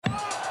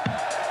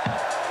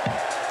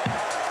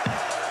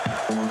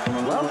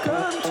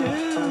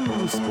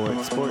to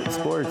sports.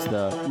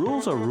 The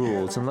rules are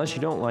rules unless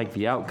you don't like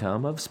the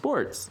outcome of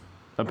sports,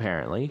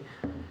 apparently.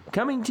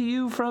 Coming to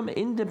you from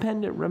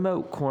independent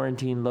remote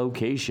quarantine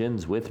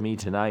locations with me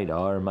tonight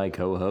are my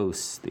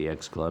co-hosts, the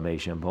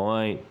exclamation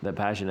point, the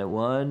passionate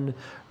one,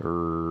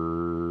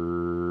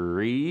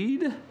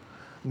 Reed.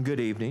 Good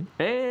evening.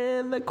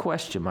 And the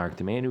question mark,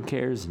 the man who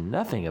cares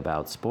nothing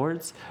about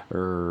sports,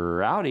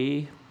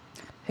 Rowdy.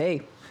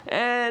 Hey.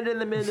 And in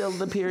the middle of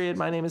the period,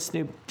 my name is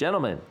Snoop.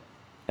 Gentlemen,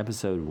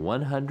 episode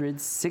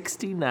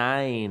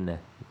 169.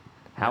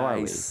 How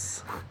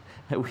Nice.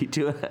 are we? We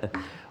do.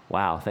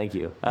 Wow, thank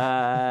you.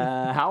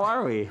 How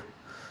are we?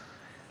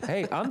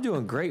 Hey, I'm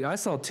doing great. I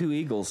saw 2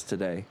 eagles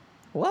today.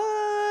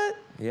 What?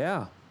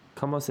 Yeah.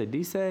 Como se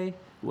dice?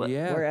 What?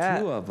 Yeah, Where at?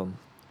 2 of them.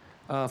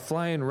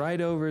 Flying right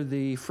over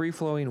the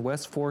free-flowing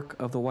West Fork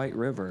of the White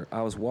River.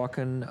 I was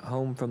walking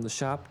home from the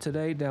shop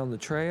today down the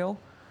trail,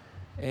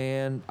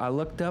 and I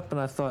looked up and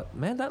I thought,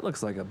 man, that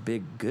looks like a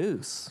big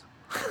goose.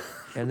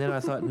 And then I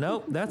thought,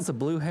 nope, that's a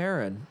blue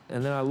heron.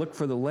 And then I looked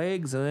for the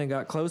legs, and then it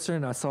got closer,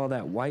 and I saw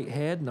that white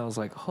head, and I was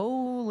like,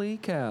 holy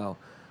cow,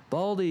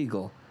 bald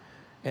eagle.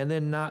 And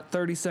then not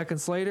 30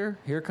 seconds later,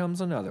 here comes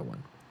another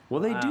one.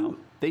 Well, Wow.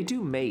 they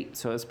do mate,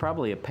 so it's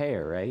probably a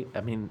pair, right?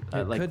 I mean,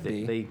 It like could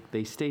be.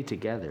 they stay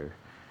together.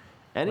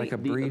 Like a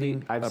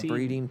breeding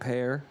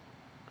pair.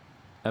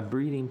 A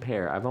breeding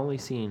pair. I've only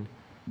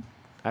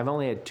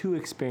had 2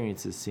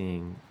 experiences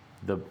seeing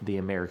the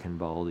American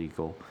bald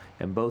eagle,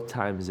 and both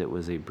times it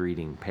was a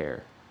breeding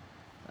pair.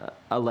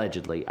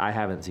 Allegedly, I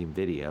haven't seen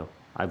video.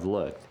 I've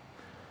looked,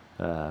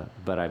 but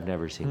I've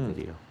never seen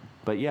video.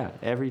 But yeah,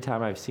 every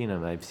time I've seen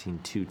them, I've seen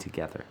 2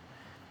 together.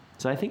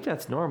 So I think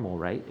that's normal,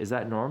 right? Is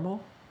that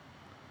normal?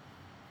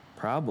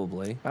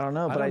 Probably. I don't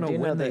know, but I do know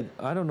when that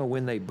I don't know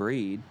when they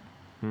breed.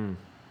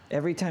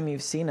 every time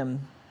you've seen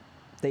them,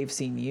 they've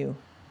seen you.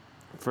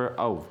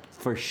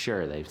 For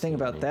sure they've Think seen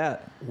about me.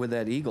 that. With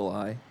that eagle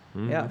eye.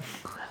 Yeah.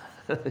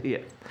 Yeah,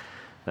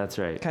 that's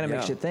right. Kind of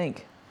makes Yeah. you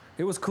think.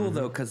 It was cool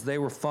though, because they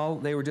were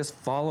just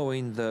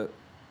following the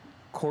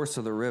course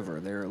of the river.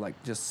 They were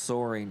like just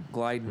soaring,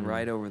 gliding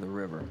right over the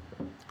river.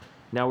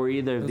 Now, were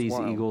either of was these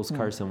wild. Eagles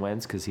Carson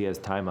Wentz because he has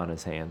time on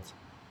his hands?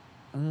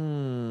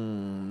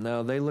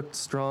 No, they looked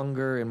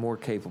stronger and more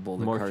capable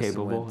than More Carson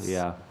capable? Wentz.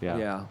 Yeah.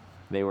 Yeah.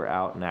 They were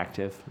out and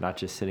active, not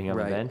just sitting on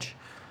the Right. bench.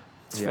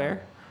 It's Yeah.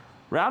 fair.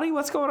 Rowdy,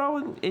 what's going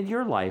on in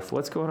your life?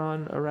 What's going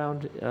on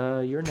around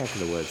your neck of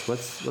the woods?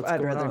 What's I'd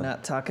going rather on?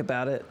 not talk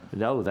about it.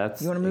 No,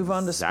 that's. You wanna move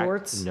on to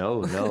sports?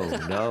 No,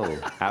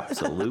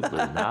 absolutely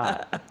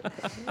not.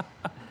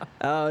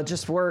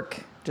 Just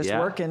work. Just Yeah.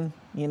 working,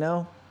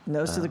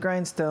 Nose to the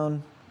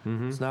grindstone.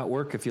 It's not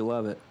work if you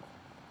love it.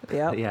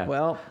 Yep. Yeah.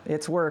 Well,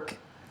 it's work.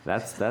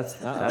 That's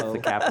the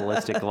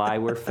capitalistic lie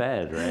we're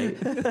fed, right?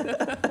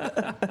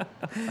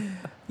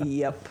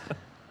 Yep.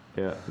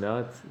 Yeah,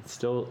 no,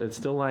 it's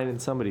still lying in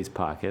somebody's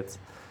pockets.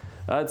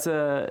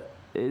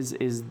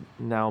 Is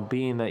now,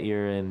 being that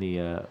you're in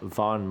the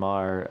Von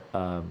Mar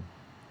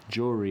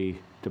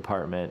jewelry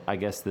department, I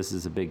guess this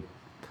is a big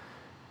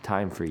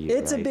time for you.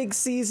 It's a right? big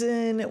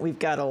season. We've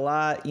got a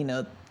lot,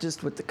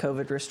 just with the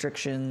COVID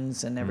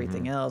restrictions and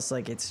everything else.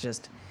 Like, it's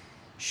just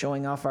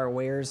showing off our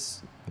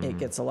wares. It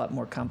gets a lot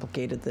more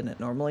complicated than it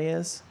normally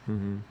is.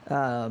 And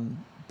I'm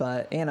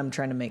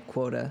trying to make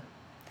quota.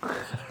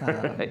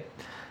 Right.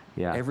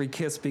 Yeah. Every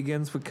kiss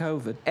begins with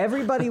COVID.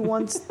 Everybody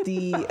wants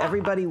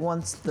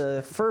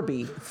the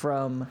Furby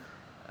from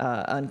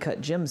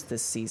Uncut Gems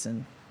this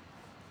season,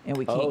 and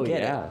we can't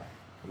get it.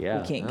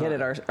 Yeah. We can't get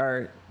it.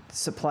 Our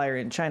supplier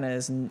in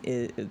China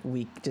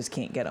we just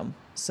can't get them.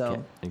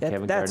 So And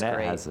Kevin that's Garnett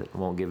great. has it.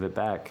 Won't give it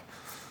back.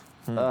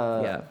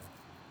 Yeah.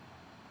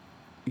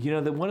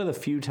 One of the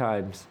few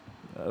times,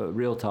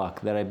 real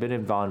talk, that I've been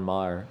in Von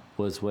Mar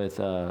was with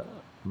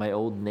my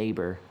old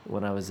neighbor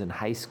when I was in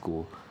high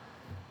school.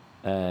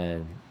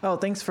 And Oh,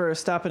 thanks for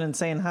stopping and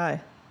saying hi.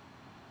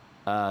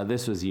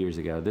 this was years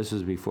ago. This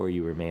was before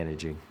you were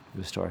managing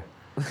the store.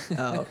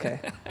 Oh, okay.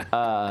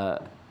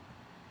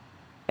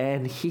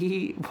 And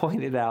he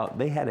pointed out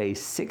they had a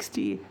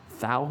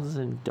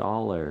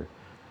 $60,000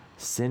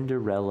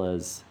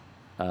 Cinderella's,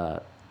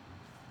 what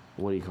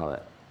do you call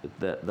it?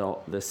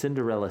 The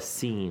Cinderella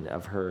scene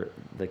of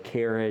the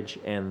carriage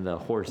and the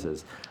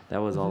horses. That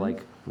was all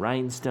like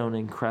rhinestone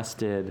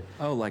encrusted.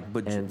 Oh, like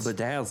And-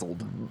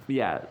 bedazzled.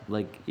 Yeah,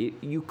 like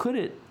you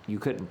couldn't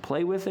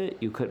play with it.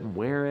 You couldn't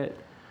wear it.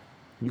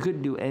 You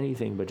couldn't do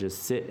anything but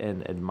just sit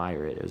and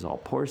admire it. It was all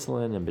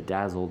porcelain and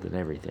bedazzled and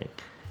everything.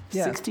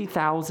 Yeah.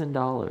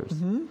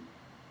 $60,000.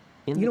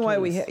 You know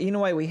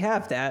why we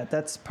have that?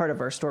 That's part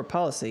of our store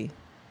policy.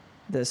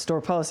 The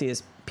store policy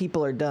is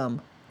people are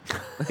dumb.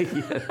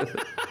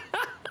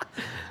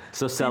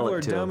 So sell People it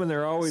are to dumb them. and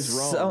they're always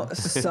wrong.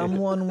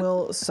 Someone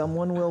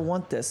will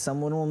want this.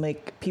 Someone will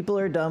make people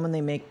are dumb and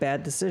they make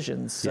bad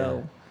decisions.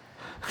 So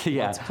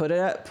Yeah, let's put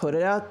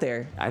it out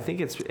there. I think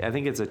it's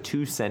a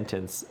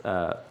 2-sentence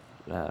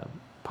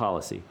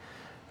policy.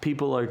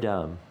 People are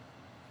dumb.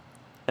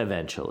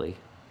 Eventually,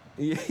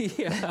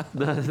 Yeah.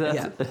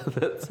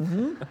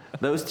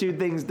 Those two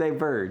things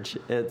diverge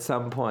at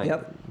some point.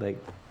 Yep.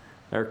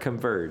 Or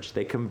converge.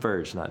 They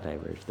converge, not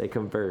diverge. They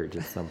converge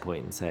at some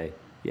point and say,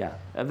 yeah,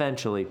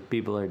 eventually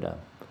people are done.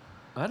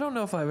 I don't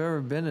know if I've ever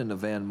been in a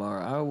Van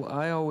Mar.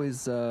 I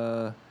always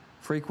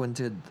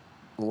frequented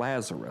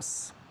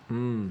Lazarus.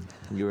 You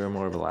were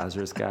more of a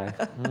Lazarus guy?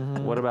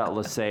 What about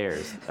Ellis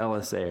Ayres?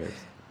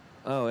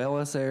 Oh,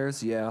 Ellis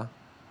Ayres, yeah.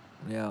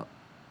 Yeah.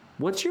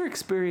 What's your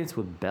experience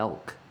with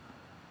Belk?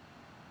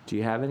 Do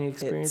you have any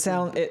experience?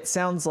 It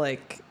sounds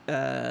like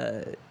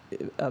a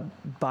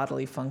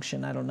bodily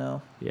function. I don't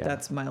know. Yeah.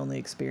 That's my only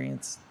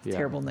experience. Yeah.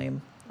 Terrible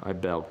name. I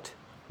belked.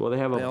 Well, they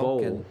have a Belk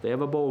bowl. and- They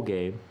have a bowl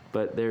game,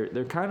 but they're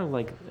kind of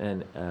like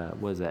an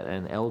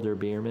an Elder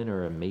Beerman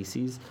or a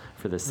Macy's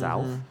for the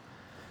South.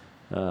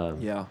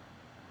 Yeah.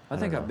 I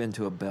think don't I've know. been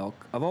to a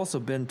Belk. I've also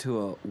been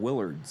to a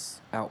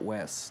Willard's out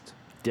west.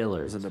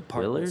 Dillard's. There's a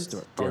department Dillard's?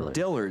 store. Or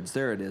Dillard's,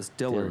 there it is.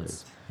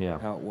 Dillard's. Yeah.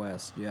 Out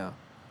west, yeah.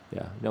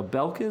 Yeah. No,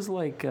 Belk is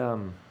like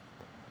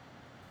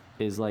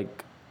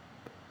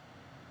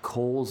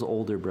Cole's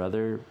older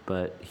brother,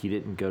 but he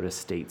didn't go to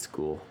state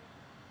school.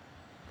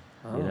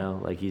 Oh. You know,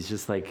 like he's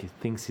just like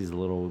thinks he's a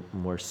little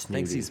more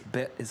snooty.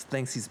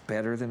 Thinks he's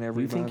better than You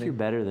everybody. think you're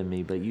better than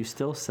me, but you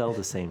still sell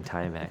the same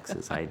Timex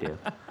as I do.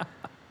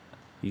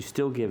 You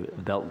still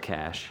give Belk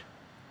cash.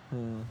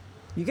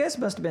 You guys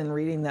must have been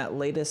reading that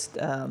latest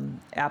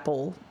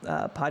Apple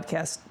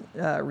podcast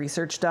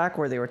research doc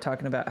where they were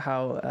talking about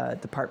how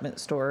department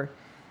store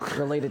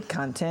related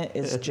content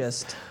is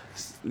just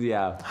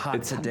Yeah,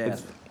 Hot to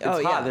death. It's Oh,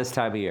 hot yeah. this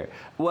time of year.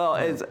 Well,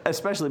 it's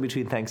especially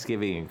between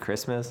Thanksgiving and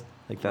Christmas.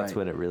 Like that's Right.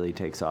 when it really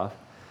takes off.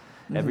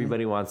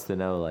 Everybody wants to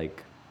know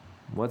like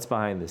what's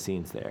behind the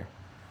scenes there,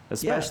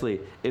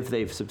 especially if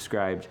they've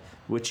subscribed,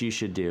 which you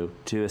should do,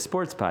 to a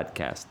sports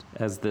podcast,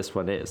 as this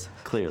one is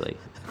clearly.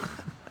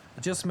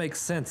 It just makes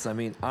sense. I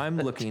mean, I'm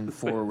looking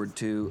forward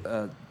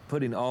to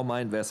putting all my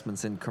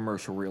investments in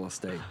commercial real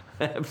estate.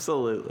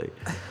 Absolutely.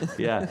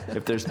 Yeah.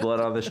 If there's blood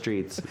on the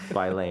streets,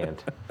 buy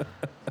land.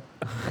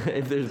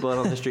 If there's blood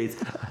on the streets,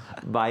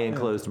 buy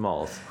enclosed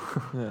malls.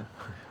 Yeah.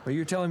 Well,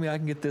 you're telling me I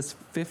can get this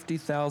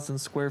 50,000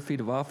 square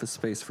feet of office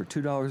space for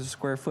 $2 a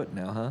square foot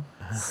now,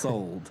 huh?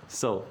 Sold.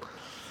 So,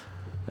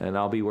 and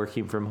I'll be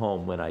working from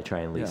home when I try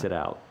and lease Yeah. it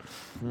out.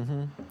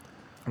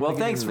 Well, Get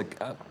thanks into for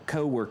the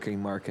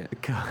co-working market.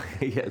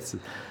 yes,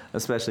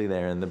 especially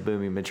there in the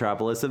booming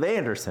metropolis of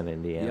Anderson,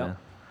 Indiana.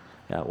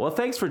 Yeah. Well,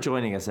 thanks for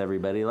joining us,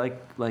 everybody.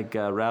 Like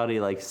Rowdy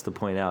likes to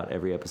point out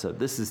every episode,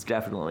 this is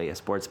definitely a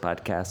sports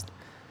podcast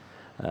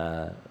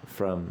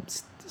from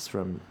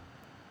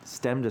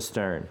stem to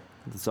stern.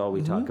 That's all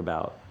we talk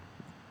about,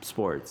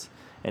 sports.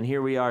 And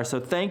here we are. So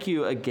thank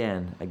you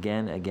again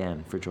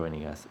for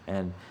joining us.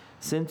 And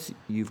since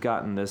you've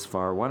gotten this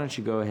far, why don't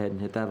you go ahead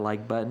and hit that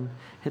like button,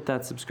 hit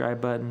that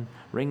subscribe button,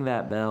 ring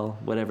that bell,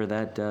 whatever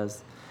that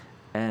does,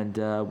 and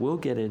we'll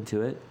get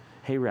into it.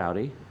 Hey,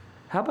 Rowdy,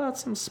 how about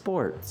some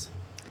sports?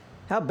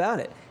 how about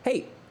it?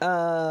 Hey,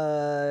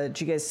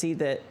 did you guys see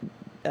that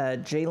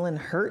Jalen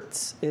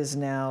Hurts is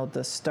now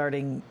the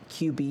starting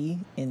QB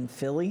in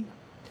Philly?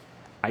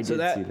 I So did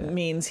that see that.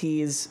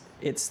 means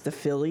it's the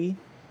Philly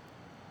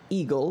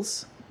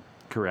Eagles,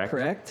 Correct?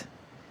 correct?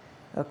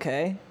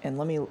 Okay, and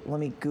let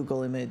me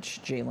Google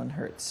image Jalen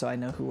Hurts so I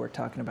know who we're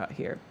talking about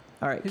here.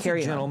 All right, He's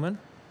carry a gentleman.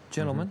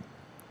 Gentleman.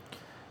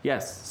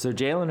 Yes. So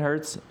Jalen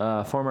Hurts,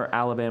 former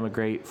Alabama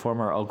great,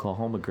 former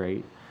Oklahoma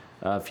great,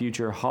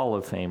 future Hall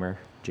of Famer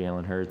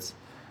Jalen Hurts,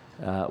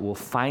 will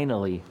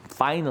finally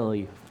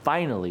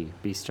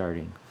be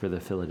starting for the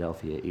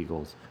Philadelphia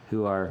Eagles,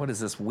 who are What is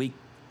this, week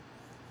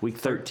week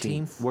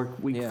 13, 13?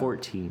 week Yeah.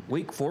 14.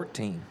 Week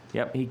 14.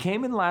 Yep, he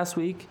came in last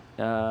week,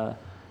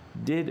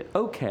 did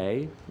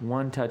okay,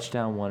 1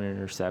 touchdown, 1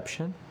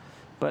 interception,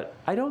 but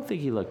I don't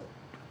think he looked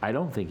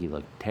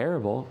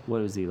terrible.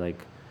 What was he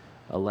like,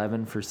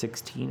 11 for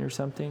 16 or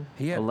something?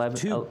 He had 11,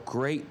 two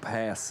great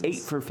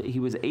passes. he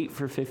was 8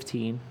 for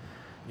 15.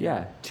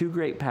 Yeah, 2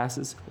 great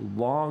passes,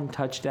 long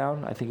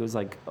touchdown. I think it was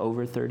like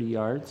over 30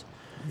 yards.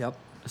 Yep.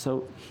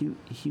 So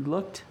he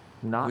looked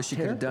not Wish you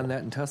could have terrible. done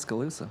that in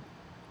Tuscaloosa.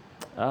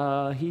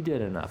 He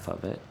did enough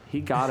of it. He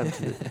got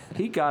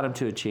him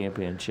to a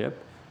championship.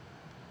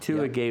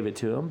 Tua Yep. gave it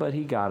to him, but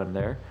he got him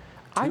there.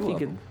 I Two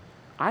think of 'em.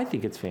 I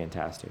think it's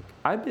fantastic.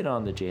 I've been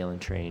on the Jalen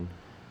train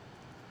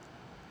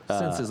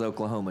Since his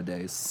Oklahoma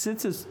days.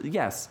 since his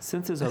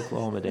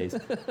Oklahoma days.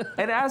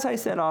 And as I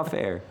said off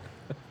air,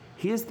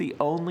 he is the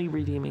only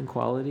redeeming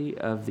quality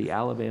of the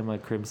Alabama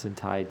Crimson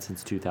Tide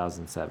since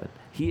 2007.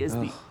 He is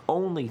the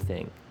only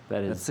thing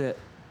That's it.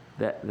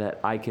 that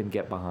I can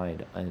get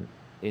behind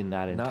in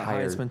that Not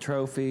entire. Heisman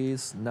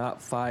trophies,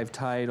 not 5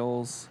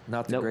 titles,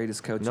 not the Nope.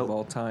 greatest coach Nope. of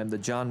all time, the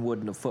John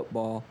Wooden of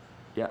football.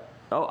 Yeah.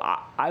 Oh,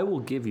 I will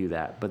give you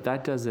that, but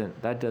that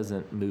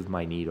doesn't move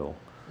my needle.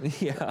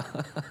 Yeah.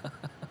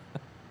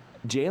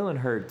 Jalen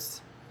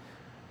Hurts,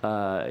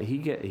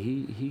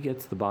 he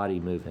gets the body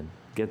moving,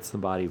 gets the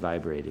body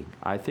vibrating.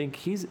 I think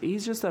he's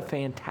just a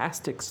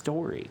fantastic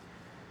story.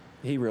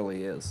 He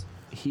really is.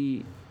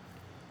 He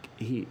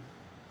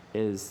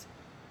is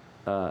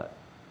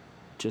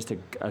just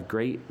a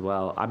great,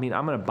 well, I mean,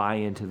 I'm going to buy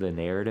into the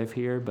narrative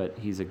here, but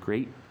he's a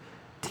great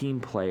team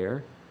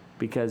player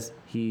because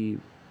he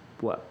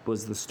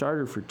was the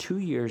starter for 2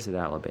 years at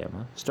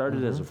Alabama,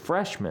 started as a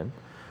freshman,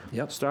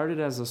 started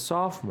as a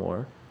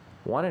sophomore,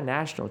 won a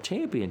national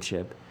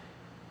championship,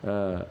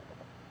 and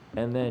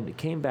then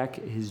came back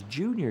his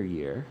junior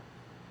year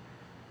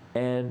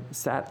and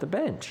sat the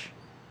bench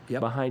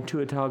behind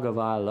Tua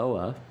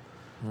Tagovailoa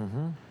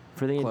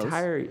for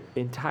the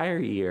entire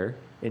year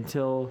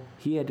until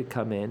he had to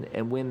come in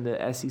and win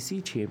the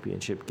SEC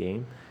championship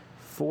game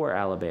for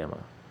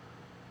Alabama.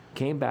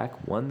 Came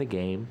back, won the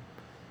game,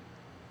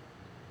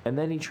 and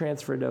then he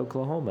transferred to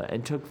Oklahoma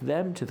and took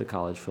them to the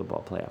college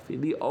football playoff.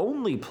 The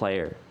only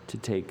player to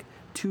take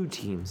 2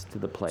 teams to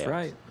the playoffs.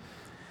 That's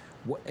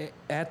right.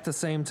 At the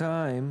same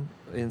time,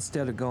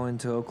 instead of going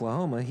to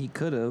Oklahoma, he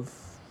could have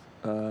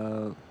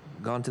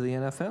gone to the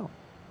NFL,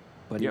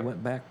 but he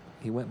went back.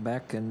 He went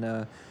back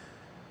and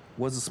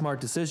was a smart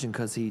decision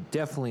because he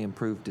definitely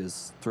improved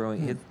his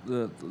throwing.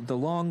 The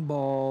long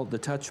ball, the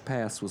touch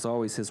pass was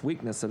always his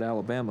weakness at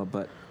Alabama,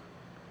 but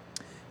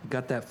he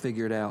got that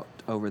figured out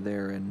over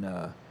there in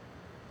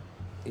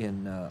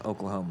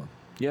Oklahoma.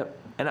 Yep,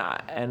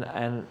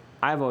 and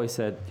I've always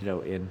said,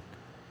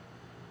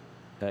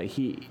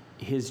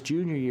 his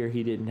junior year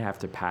he didn't have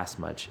to pass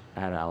much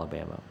at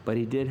Alabama, but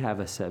he did have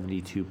a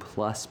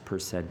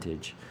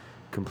 72+%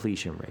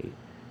 completion rate.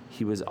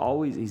 He's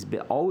always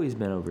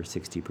been over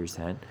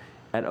 60%.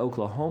 At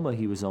Oklahoma,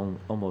 he was on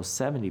almost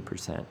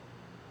 70%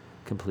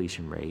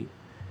 completion rate.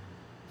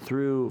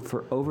 Threw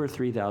for over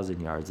 3,000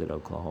 yards at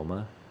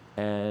Oklahoma,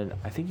 and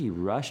I think he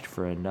rushed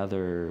for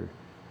another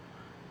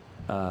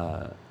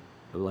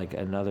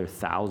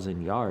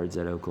 1,000 yards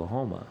at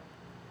Oklahoma,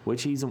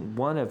 which he's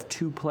one of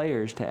 2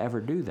 players to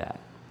ever do that.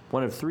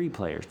 One of 3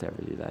 players to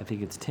ever do that. I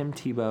think it's Tim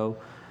Tebow,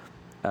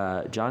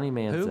 Johnny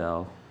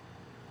Manziel.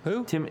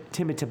 Who?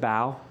 Timmy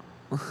Tebow.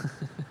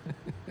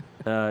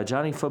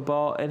 Johnny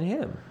Football, and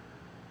him.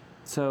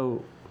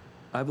 So,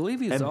 I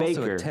believe he's and also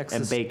Baker, a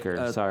Texas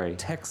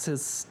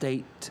Texas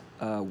State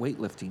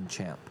weightlifting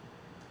champ.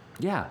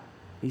 Yeah,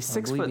 he's 6'3".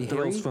 I believe he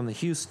hails from the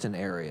Houston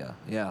area.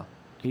 Yeah,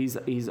 he's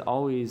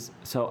always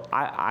so.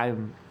 I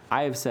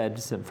have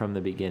said from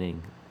the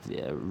beginning,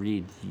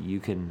 Reed, you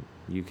can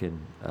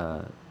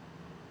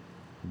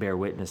bear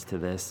witness to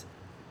this.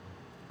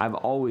 I've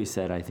always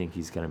said I think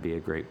he's going to be a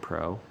great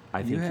pro.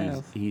 I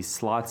think he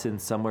slots in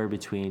somewhere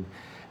between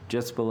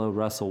just below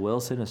Russell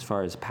Wilson as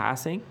far as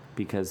passing,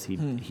 because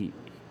he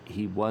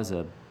was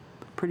a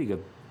pretty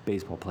good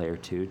baseball player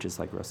too, just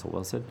like Russell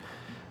Wilson.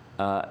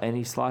 And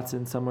he slots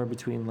in somewhere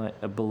between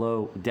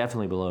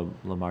definitely below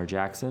Lamar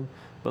Jackson,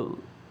 but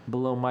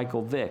below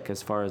Michael Vick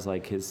as far as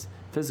like his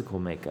physical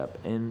makeup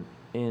in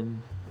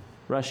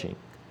rushing,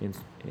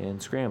 in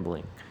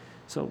scrambling.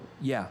 So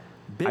yeah.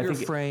 Bigger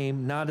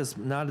frame, not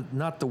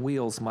the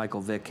wheels Michael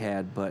Vick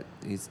had, but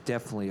he's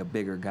definitely a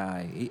bigger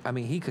guy.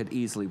 He could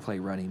easily play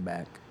running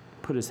back.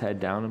 Put his head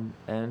down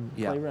and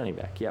play running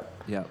back.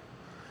 Yep. Yep.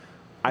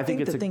 I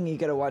think the thing you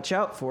got to watch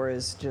out for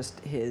is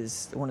just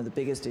one of the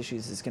biggest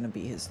issues is going to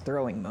be his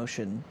throwing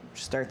motion,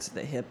 which starts at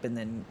the hip and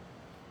then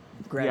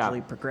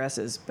gradually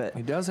progresses. But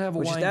he does have a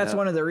wind-up. That's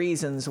one of the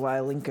reasons why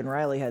Lincoln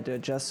Riley had to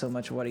adjust so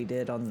much of what he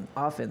did on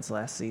offense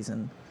last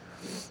season.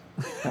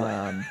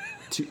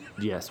 2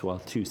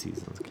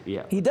 seasons.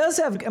 Yeah. He does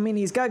have.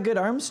 He's got good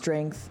arm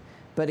strength,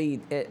 but he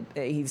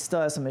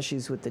still has some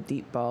issues with the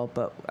deep ball.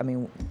 But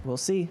we'll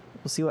see.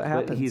 We'll see what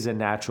happens. But he's a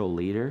natural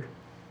leader.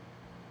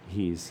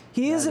 He's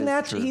a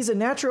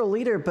natural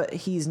leader, but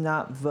he's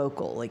not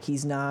vocal. Like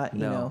he's not.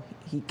 He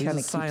kind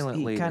of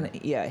silent leader.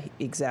 Yeah,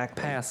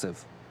 exactly.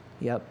 Passive.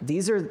 Yep.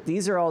 These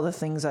are all the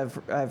things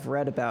I've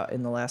read about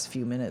in the last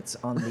few minutes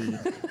on the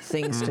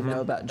things to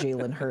know about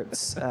Jalen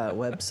Hurts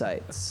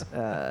websites.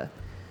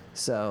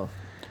 So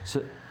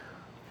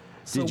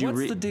what's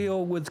the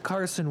deal with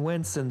Carson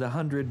Wentz and the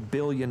 $100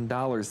 billion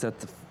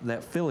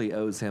that Philly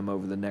owes him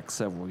over the next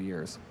several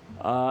years?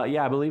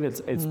 I believe it's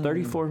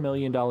 $34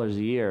 million a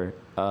year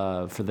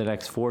for the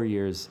next 4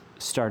 years,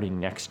 starting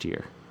next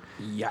year.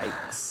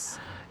 Yikes!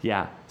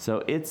 Yeah,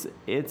 so it's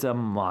a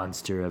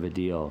monster of a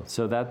deal.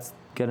 So that's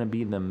gonna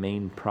be the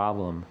main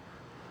problem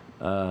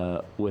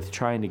with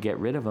trying to get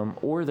rid of him,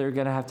 or they're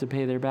gonna have to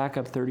pay their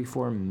backup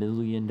 $34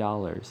 million.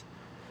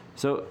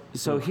 So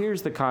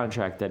here's the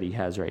contract that he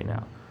has right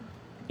now.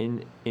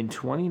 In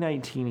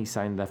 2019, he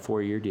signed that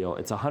 4-year deal.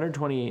 It's a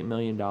 $128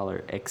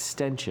 million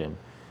extension,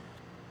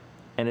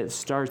 and it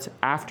starts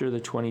after the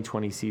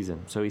 2020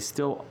 season. So he's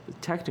still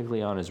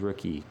technically on his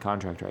rookie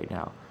contract right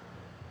now.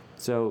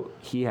 So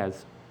he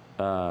has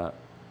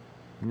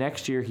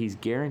next year he's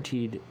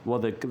guaranteed. Well,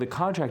 the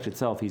contract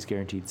itself he's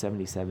guaranteed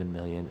 $77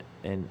 million,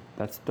 and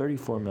that's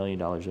 $34 million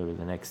over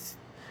the next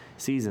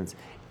seasons.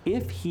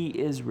 If he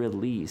is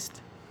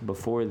released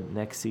before the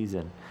next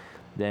season,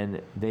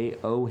 then they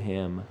owe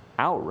him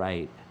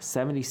outright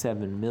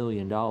 $77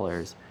 million,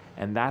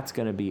 and that's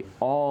going to be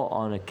all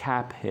on a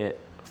cap hit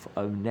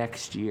of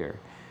next year.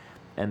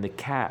 And the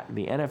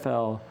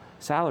NFL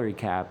salary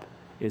cap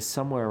is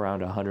somewhere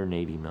around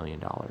 $180 million.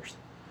 Well,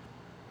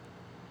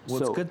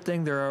 it's a good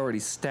thing they're already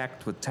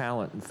stacked with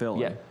talent and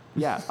filling.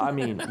 Yeah. I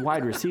mean,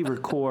 wide receiver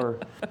core,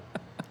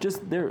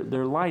 just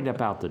they're lined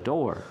up out the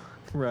door.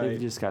 Right.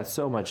 They've just got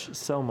so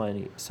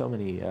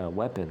many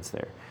weapons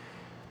there.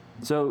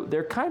 So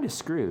they're kind of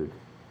screwed.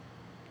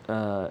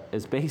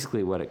 Is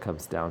basically what it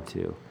comes down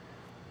to.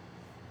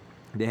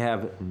 They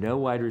have no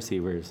wide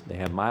receivers. They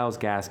have Miles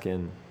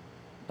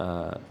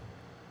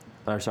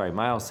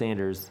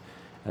Sanders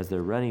as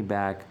their running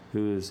back,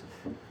 who's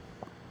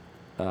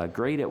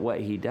great at what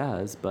he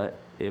does. But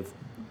if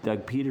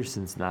Doug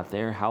Peterson's not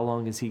there, how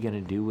long is he going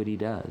to do what he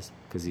does?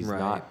 Because he's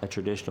not a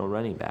traditional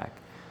running back.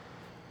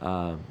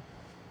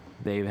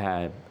 They've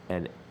had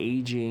an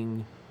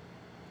aging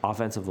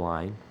offensive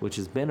line, which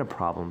has been a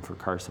problem for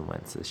Carson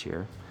Wentz this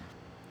year.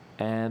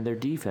 And their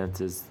defense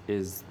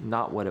is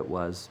not what it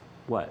was,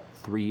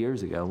 3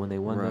 years ago when they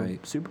won the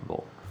Super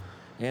Bowl.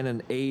 And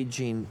an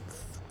aging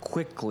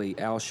quickly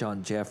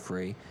Alshon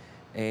Jeffrey.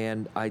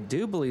 And I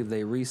do believe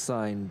they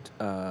re-signed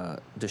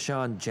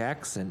Deshaun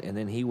Jackson, and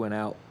then he went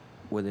out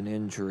with an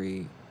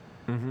injury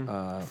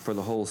for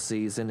the whole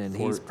season, and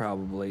he's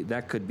probably,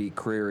 that could be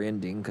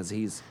career-ending because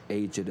he's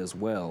aged as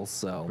well.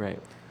 So Right.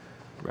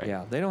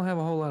 Yeah, they don't have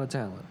a whole lot of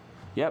talent.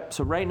 Yep.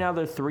 So right now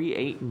they're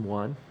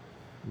 3-8-1,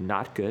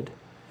 not good.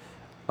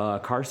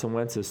 Carson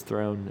Wentz has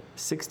thrown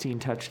 16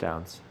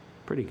 touchdowns,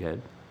 pretty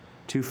good,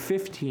 to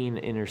 15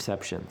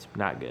 interceptions,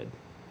 not good.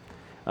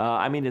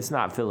 I mean, it's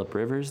not Phillip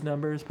Rivers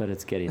numbers, but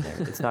it's getting there.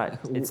 It's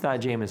not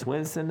Jameis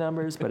Winston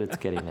numbers, but it's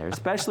getting there.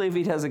 Especially if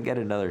he doesn't get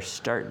another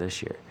start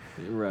this year.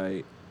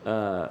 Right.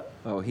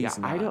 He's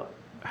not.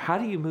 How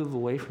do you move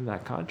away from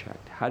that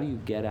contract? How do you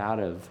get out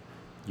of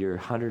your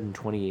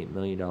 $128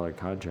 million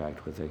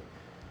contract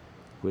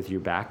with your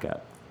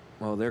backup?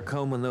 Well, they're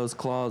combing those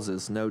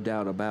clauses, no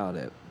doubt about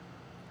it.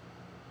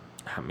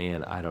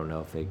 Man, I don't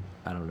know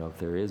if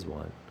there is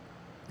one.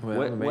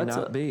 Well, it may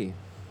not be.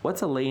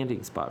 What's a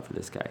landing spot for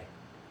this guy?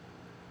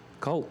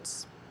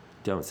 Colts.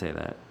 Don't say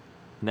that.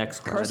 Next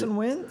question. Carson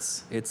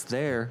Wentz? It's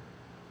there.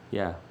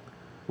 Yeah.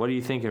 What are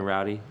you thinking,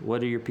 Rowdy?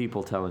 What are your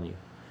people telling you?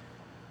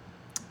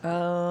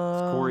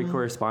 Is Corey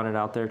correspondent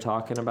out there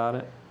talking about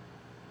it?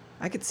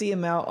 I could see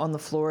him out on the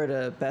floor at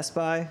a Best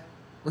Buy.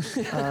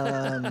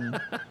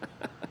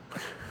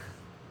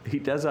 He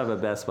does have a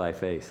Best Buy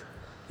face.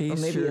 He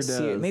sure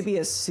does. Maybe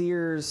a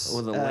Sears.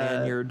 With a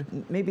lanyard.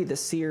 Maybe the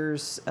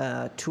Sears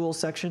tool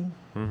section.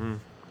 Mm-hmm.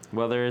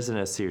 Well, there isn't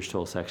a Sears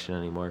tool section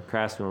anymore.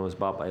 Craftsman was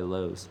bought by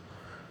Lowe's.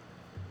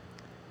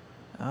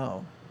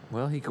 Oh.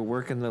 Well, he could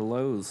work in the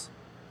Lowe's.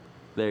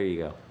 There you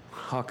go.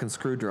 Hawking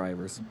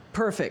screwdrivers.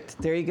 Perfect.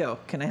 There you go.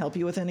 Can I help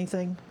you with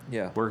anything?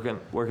 Yeah.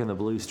 Working the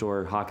blue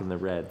store, hawking the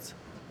reds.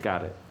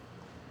 Got it.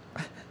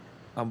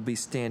 I'll be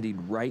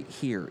standing right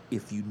here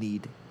if you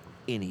need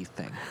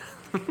anything.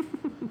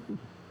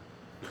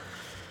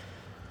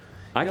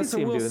 I can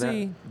see him doing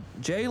that.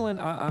 Jalen,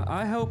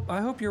 I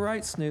hope you're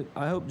right, Snoop.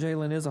 I hope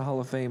Jalen is a Hall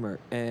of Famer,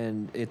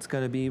 and it's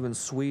going to be even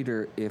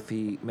sweeter if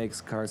he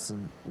makes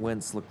Carson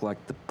Wentz look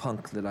like the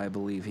punk that I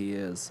believe he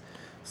is.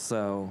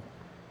 So,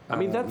 I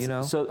mean, that's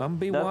I'm gonna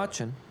be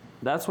watching.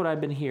 That's what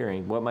I've been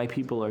hearing. What my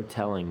people are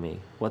telling me,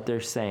 what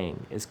they're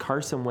saying is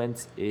Carson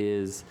Wentz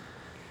is,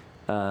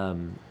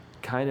 kind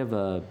of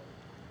a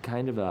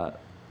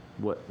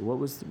what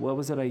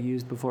was it I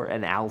used before?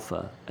 An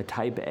alpha, a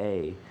type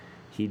A.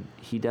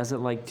 He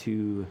doesn't like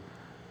to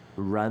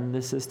run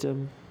the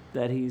system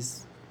that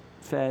he's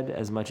fed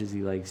as much as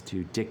he likes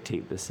to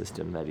dictate the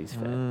system that he's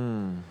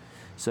fed.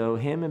 So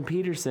him and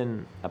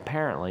Peterson,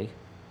 apparently,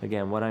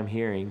 again, what I'm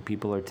hearing,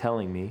 people are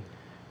telling me,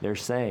 they're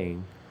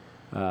saying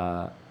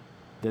that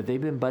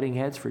they've been butting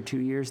heads for 2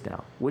 years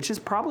now, which is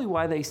probably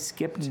why they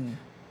skipped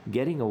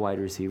getting a wide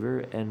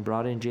receiver and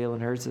brought in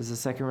Jalen Hurts as a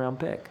second-round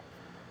pick.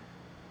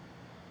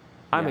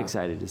 I'm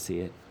excited to see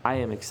it. I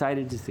am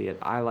excited to see it.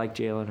 I like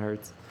Jalen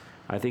Hurts.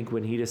 I think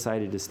when he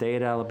decided to stay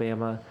at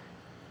Alabama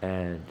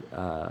and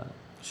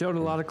showed a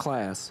lot of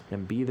class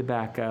and be the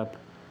backup,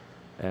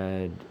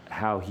 and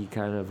how he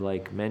kind of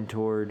like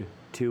mentored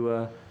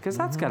Tua, because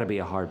that's got to be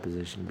a hard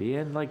position to be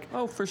in. Like,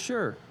 oh, for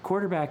sure,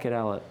 quarterback at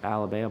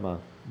Alabama.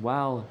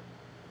 While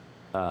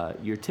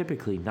you're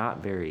typically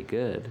not very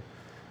good,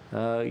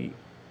 a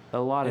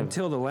lot of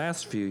until the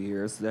last few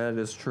years, that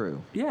is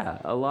true. Yeah,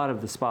 a lot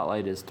of the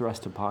spotlight is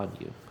thrust upon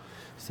you.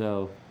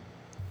 So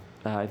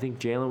I think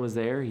Jalen was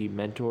there. He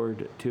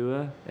mentored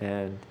Tua,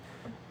 and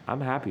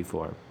I'm happy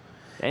for him.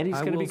 And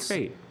he's going to be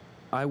great.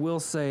 I will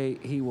say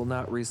he will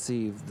not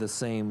receive the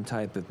same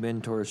type of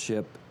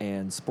mentorship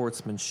and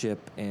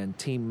sportsmanship and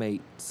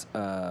teammates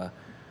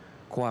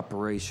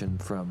cooperation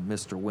from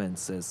Mr.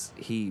 Wentz as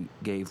he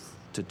gave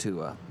to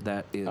Tua.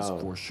 That is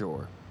for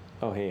sure.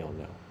 Oh, hell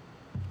no.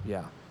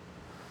 Yeah.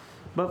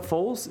 But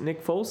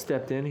Nick Foles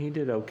stepped in. He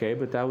did okay,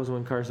 but that was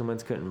when Carson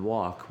Wentz couldn't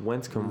walk.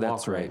 Wentz can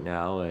walk right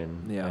now,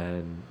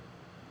 and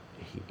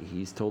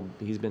he's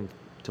been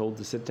told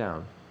to sit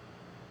down.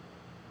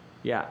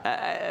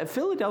 Yeah,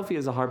 Philadelphia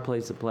is a hard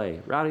place to play.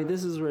 Rowdy,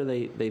 this is where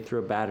they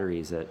throw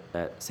batteries at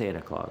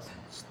Santa Claus.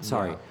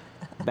 Sorry,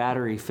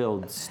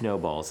 battery-filled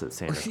snowballs at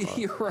Santa Claus.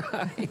 You're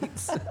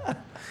right.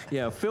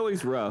 Yeah,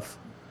 Philly's rough.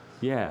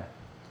 Yeah.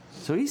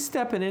 So he's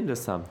stepping into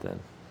something.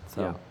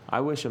 So Yeah. I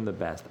wish him the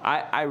best.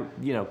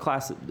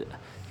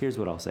 Here's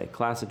what I'll say.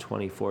 Class of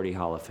 2040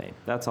 Hall of Fame.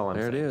 That's all I'm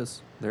There saying. it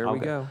is. There we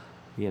Okay. go.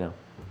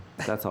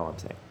 That's all I'm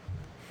saying.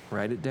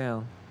 Write it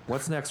down.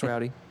 What's next,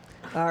 Rowdy?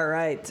 All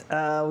right,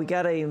 we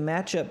got a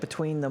matchup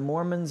between the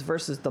Mormons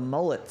versus the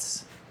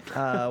Mullets.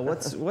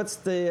 What's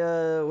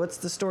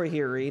the story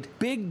here, Reed?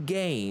 Big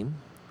game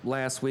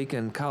last week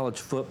in college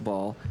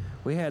football.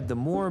 We had the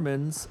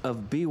Mormons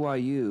of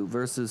BYU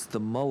versus the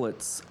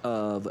Mullets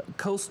of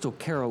Coastal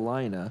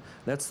Carolina.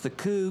 That's the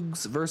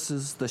Cougs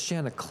versus the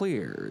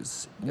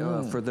Chanticleers,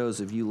 for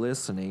those of you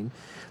listening.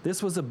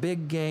 This was a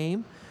big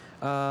game.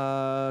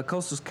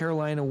 Coastal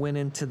Carolina went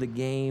into the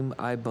game,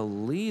 I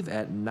believe,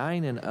 at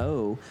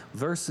 9-0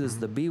 versus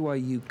the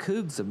BYU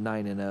Cougs of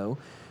 9-0.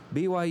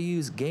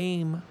 BYU's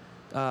game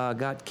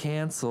got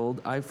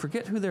canceled. I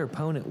forget who their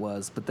opponent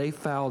was, but they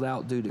fouled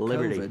out due to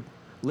Liberty. COVID.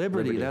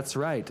 Liberty, that's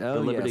right. Oh,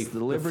 Liberty- yes, the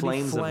the Liberty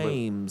Flames of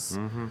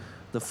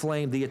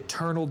Flames. The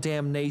eternal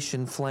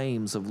damnation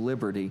flames of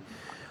Liberty.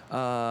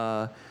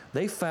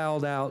 They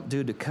fouled out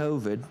due to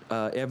COVID.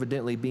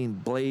 Evidently, being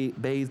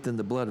bathed in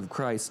the blood of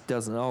Christ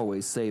doesn't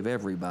always save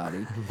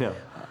everybody.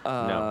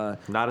 No,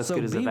 not as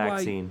good as a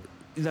vaccine.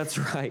 That's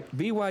right.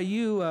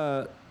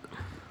 BYU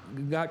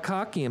got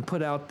cocky and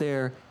put out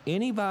there,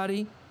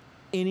 anybody,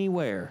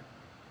 anywhere,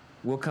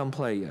 will come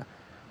play you.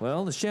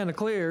 Well, the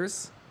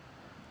Chanticleers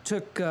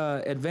took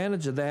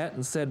advantage of that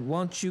and said,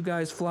 why don't you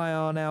guys fly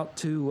on out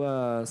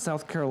to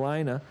South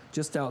Carolina,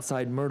 just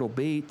outside Myrtle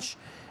Beach,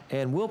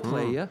 and we'll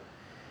play you.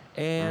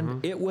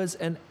 And it was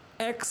an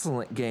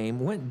excellent game.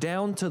 Went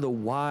down to the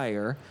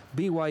wire.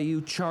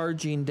 BYU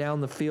charging down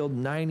the field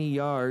 90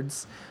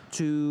 yards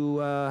to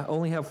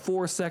only have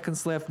 4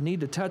 seconds left.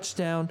 Need a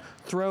touchdown.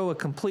 Throw a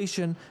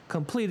completion.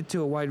 Completed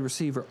to a wide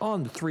receiver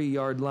on the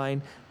 3-yard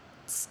line.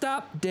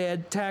 Stopped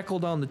dead.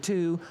 Tackled on the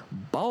 2.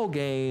 Ball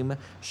game.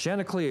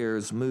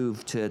 Chanticleers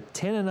moved to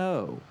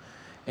 10-0.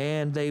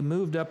 And they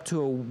moved up to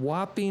a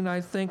whopping,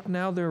 I think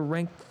now they're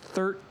ranked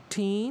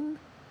 13.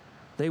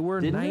 They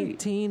were Didn't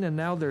 19 and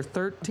now they're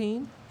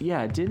 13.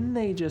 Yeah, didn't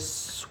they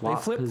just swap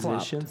They flip-flopped.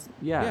 positions?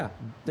 Yeah.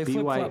 They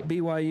flip-flopped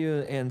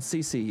BYU and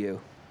CCU.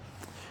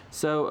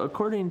 So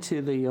according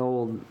to the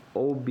old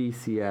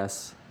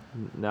BCS,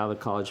 now the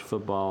college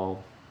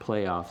football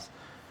playoffs,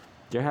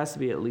 there has to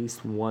be at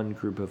least one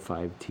group of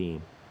 5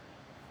 team.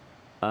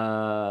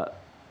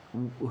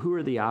 Who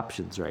are the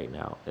options right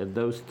now?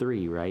 Those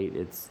 3, right?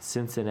 It's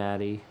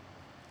Cincinnati,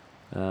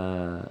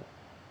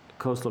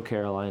 Coastal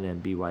Carolina,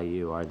 and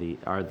BYU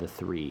are the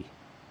 3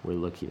 we're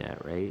looking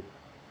at, right?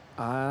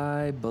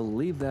 I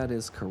believe that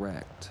is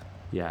correct.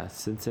 Yeah,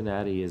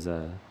 Cincinnati is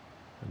a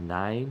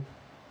 9.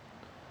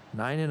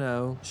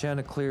 9-0.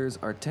 Chanticleers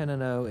are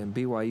 10-0, and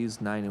BYU's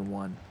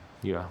 9-1.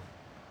 Yeah.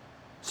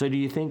 So do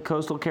you think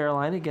Coastal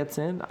Carolina gets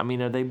in? I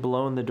mean, are they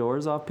blowing the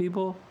doors off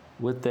people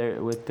with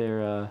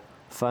their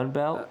Fun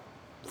Belt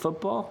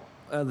football?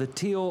 The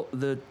teal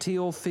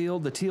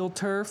field, the teal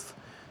turf,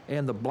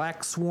 and the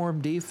Black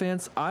Swarm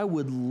defense, I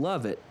would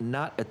love it.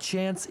 Not a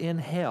chance in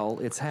hell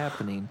it's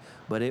happening,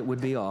 but it would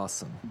be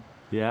awesome.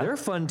 Yeah. They're a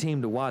fun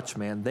team to watch,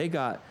 man. They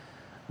got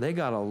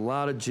a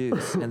lot of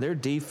juice, and their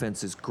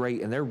defense is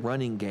great, and their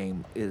running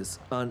game is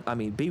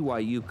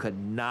BYU could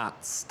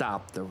not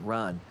stop the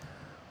run.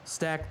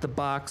 Stack the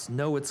box,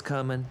 know it's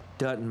coming,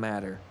 doesn't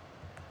matter.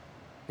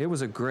 It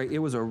was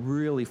a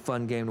really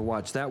fun game to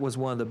watch. That was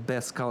one of the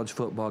best college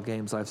football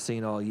games I've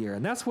seen all year.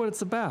 And that's what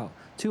it's about.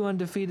 2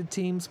 undefeated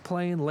teams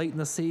playing late in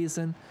the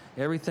season.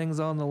 Everything's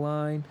on the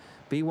line.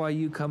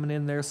 BYU coming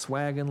in there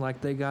swagging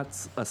like they got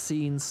a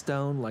seeing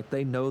stone, like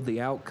they know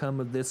the outcome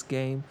of this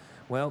game.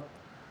 Well,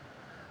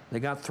 they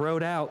got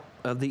thrown out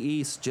of the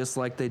East just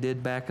like they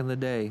did back in the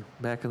day,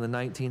 back in the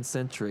 19th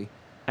century.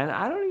 And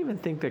I don't even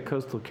think that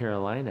Coastal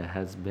Carolina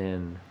has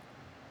been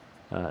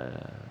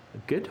a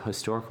good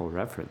historical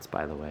reference,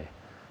 by the way.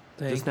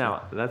 That's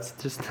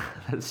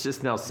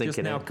just now sinking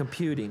Just now in.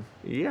 computing.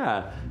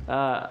 Yeah.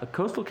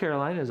 Coastal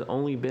Carolina has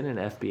only been an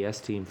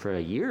FBS team for a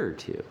year or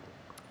 2.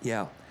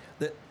 Yeah.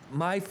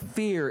 My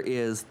fear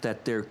is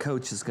that their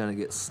coach is going to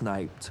get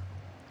sniped.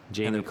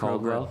 Jamie their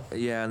Caldwell.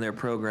 And their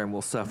program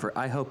will suffer.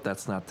 I hope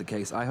that's not the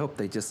case. I hope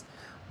they just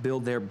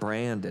build their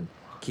brand and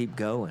keep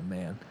going,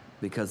 man,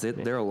 because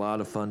they're a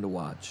lot of fun to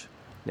watch.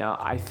 Now,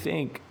 I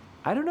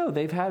don't know,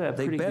 they've had a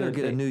They pretty better good...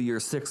 get a New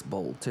Year's Six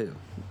bowl, too.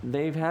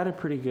 They've had a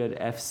pretty good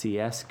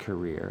FCS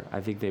career.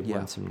 I think they've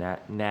won some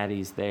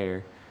natties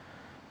there.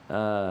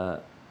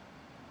 But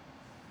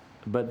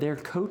their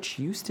coach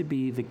used to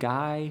be the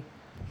guy...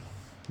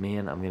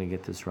 Man, I'm going to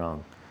get this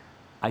wrong.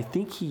 I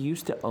think he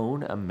used to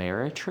own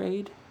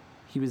Ameritrade.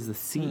 He was the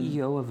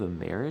CEO of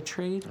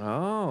Ameritrade.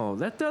 Oh,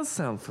 that does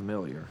sound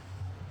familiar.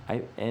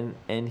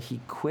 And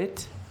he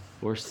quit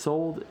or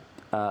sold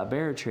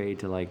Ameritrade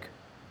to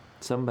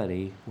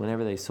somebody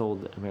whenever they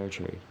sold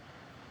Ameritrade.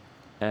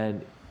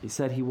 And he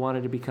said he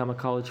wanted to become a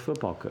college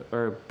football coach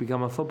or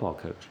become a football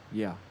coach.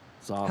 Yeah,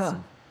 it's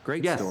awesome.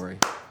 Great story.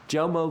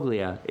 Joe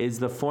Moglia is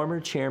the former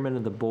chairman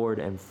of the board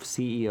and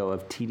CEO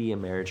of TD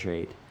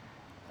Ameritrade.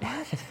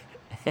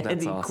 And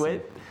That's he awesome.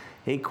 quit.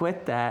 He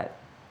quit that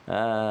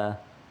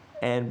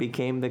and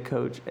became the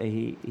coach.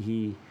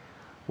 He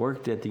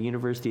worked at the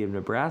University of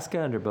Nebraska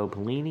under Bo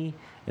Pelini,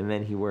 and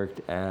then he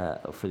worked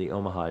for the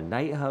Omaha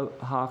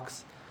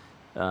Nighthawks,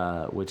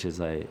 which is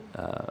a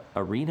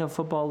arena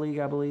football league,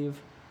 I believe.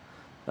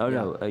 Oh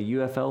no, a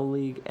UFL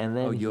league, and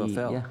then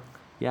UFL.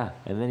 Yeah,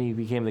 and then he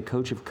became the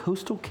coach of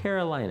Coastal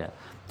Carolina.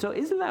 So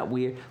isn't that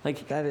weird?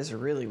 Like That is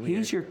really weird.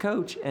 he's your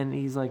coach, and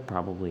he's like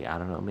probably, I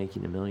don't know,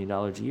 making $1 million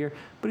a year,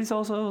 but he's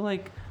also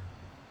like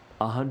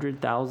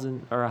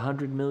 100,000 or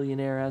 100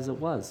 millionaire as it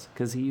was,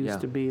 because he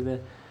used to be the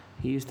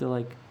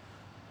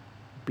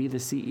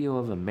CEO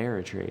of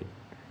Ameritrade.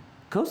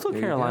 Coastal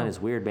There you Carolina go. is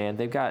weird, man.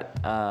 They've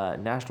got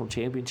national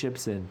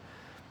championships in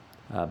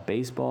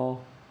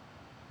baseball.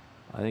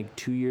 I think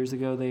 2 years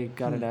ago they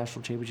got a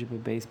national championship in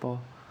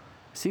baseball.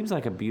 Seems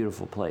like a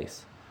beautiful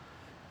place.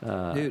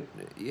 Dude,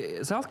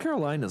 South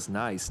Carolina's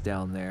nice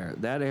down there.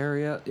 That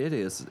area, it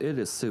is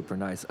super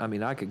nice. I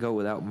mean, I could go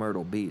without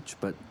Myrtle Beach,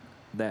 but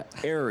that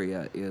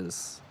area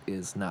is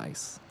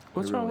nice.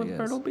 What's It wrong really with is.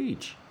 Myrtle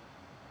Beach?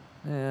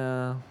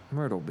 Yeah,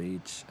 Myrtle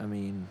Beach. I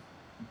mean,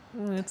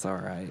 it's all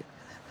right.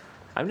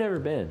 I've never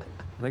been.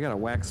 They got a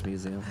wax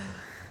museum.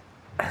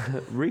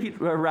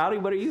 Rowdy,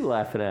 what are you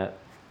laughing at?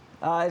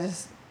 I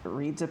just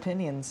reads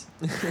opinions.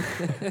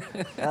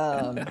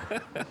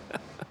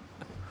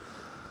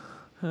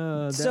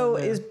 So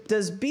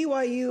does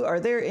BYU? Are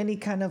there any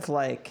kind of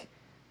like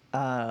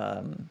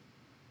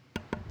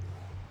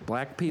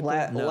Black people?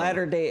 No.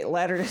 Latter Day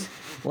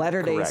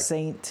Correct.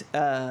 Saint?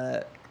 I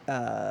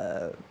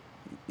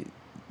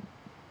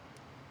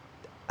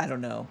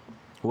don't know.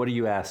 What are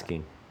you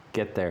asking?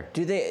 Get there.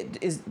 Do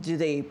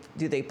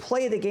they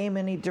play the game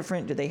any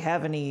different? Do they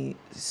have any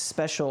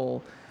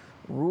special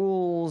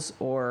rules,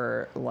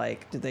 or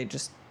like do they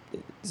just,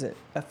 is it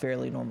a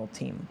fairly normal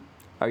team?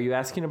 Are you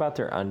asking about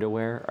their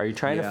underwear? Are you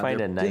trying to Yeah, find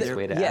a they're- nice they're-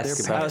 way to yes,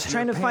 ask I about was it?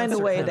 trying to find a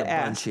Pants are way kinda to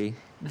ask. bunchy.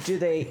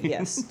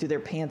 Do their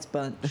pants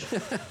bunch?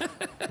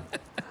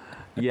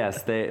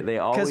 Yes, they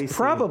always Because seem-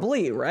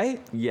 probably, right?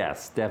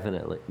 Yes,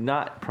 definitely.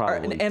 Not Are,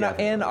 probably. and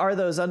definitely. are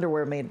those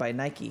underwear made by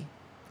Nike?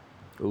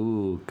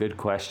 Ooh, good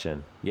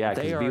question. Yeah,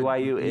 because They are-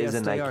 BYU is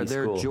yes, a they Nike are.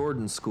 They're school.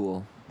 Jordan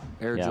school.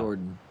 Air Yeah.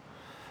 Jordan.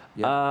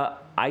 Yep.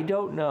 I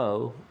don't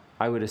know.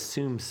 I would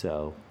assume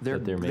so. They're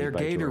that they're made by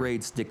Jordan.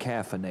 Gatorade's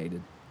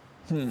decaffeinated.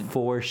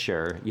 For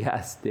sure.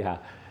 Yes. Yeah.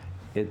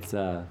 It's.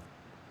 I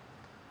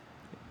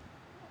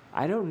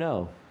don't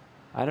know.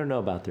 I don't know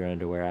about their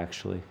underwear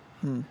actually.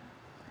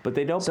 But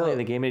they don't So- play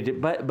the game.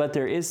 But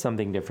there is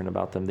something different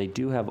about them. They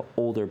do have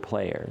older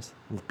players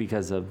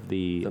because of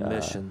the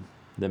mission.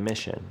 The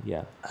mission.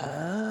 Yeah.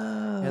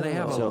 And they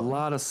have So- a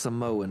lot of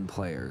Samoan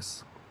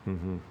players.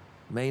 Mm-hmm.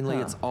 Mainly,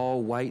 Huh. it's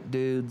all white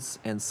dudes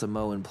and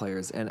Samoan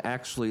players. And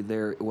actually,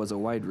 there was a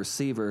wide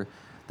receiver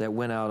that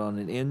went out on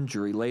an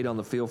injury, laid on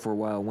the field for a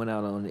while, went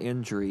out on an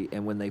injury,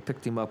 and when they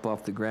picked him up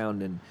off the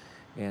ground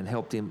and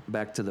helped him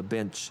back to the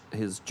bench,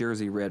 his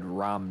jersey read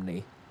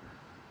Romney.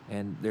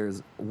 And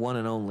there's one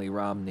and only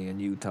Romney in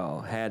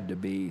Utah. Had to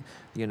be,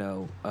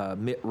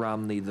 Mitt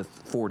Romney, the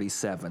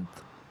 47th.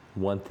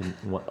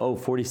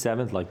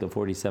 47th, like the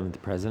 47th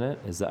president.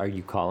 Are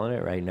you calling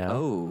it right now?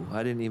 Oh,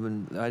 I didn't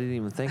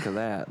even think of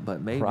that,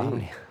 but maybe.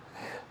 Romney.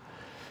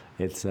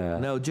 It's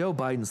No, Joe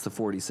Biden's the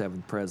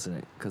 47th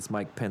president because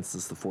Mike Pence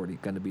is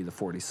going to be the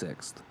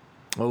 46th.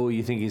 Oh,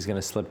 you think he's going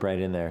to slip right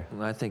in there?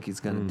 And I think he's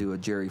going to do a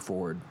Jerry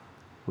Ford.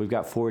 We've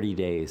got 40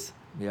 days.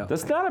 Yeah.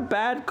 That's not a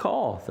bad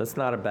call.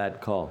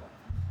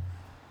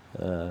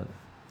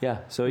 Yeah,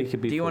 so he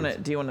could be. Do you want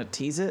 40. to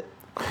tease it?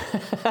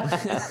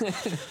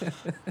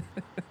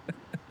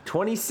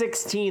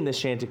 2016, the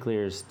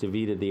Chanticleers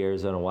defeated the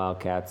Arizona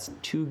Wildcats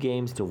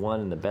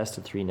 2-1 in the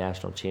best-of-3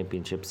 national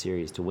championship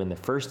series to win the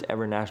first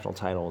ever national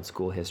title in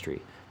school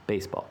history.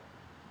 Baseball.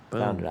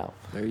 Found Boom. it out.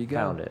 There you go.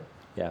 Found it.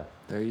 Yeah.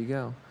 There you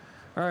go.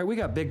 All right, we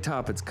got big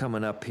topics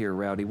coming up here,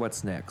 Rowdy.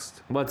 What's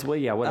next? What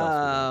else?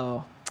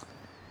 Oh,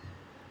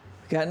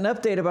 got an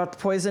update about the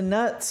poison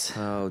nuts.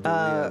 Oh, do we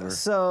ever?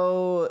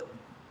 So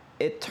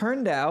it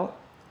turned out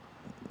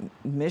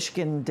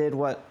Michigan did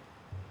what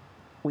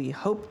we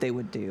hoped they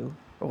would do,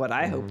 or what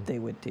I hoped they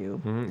would do,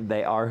 Mhm.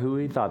 They are who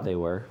we thought they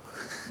were.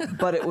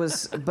 but it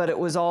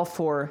was all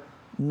for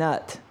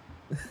nut.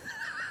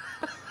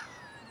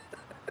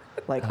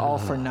 Like all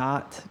for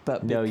naught,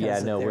 but No, because yeah,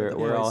 of no, their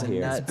we're all poison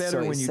here. nuts, It's better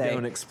so when you say-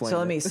 don't explain So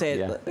let it. me say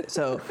Yeah. it.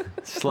 So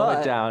Slow but-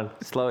 it down.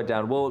 Slow it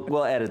down.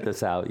 We'll edit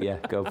this out. Yeah,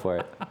 go for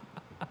it.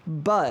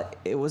 But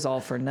it was all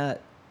for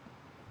nut.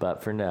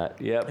 But for nut.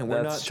 Yep, And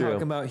we're that's not true.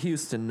 talking about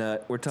Houston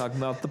nut. We're talking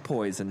about the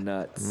poison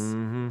nuts.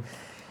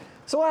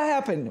 So what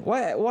happened?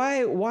 Why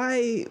Why?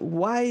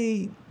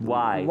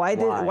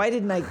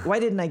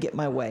 didn't I get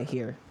my way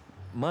here?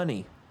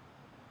 Money.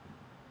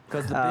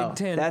 Because the Oh, Big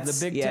Ten,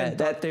 that's- yeah,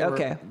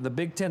 okay. the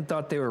Big Ten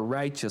thought they were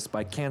righteous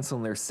by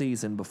canceling their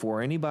season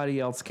before anybody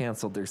else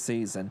canceled their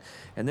season,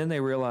 and then they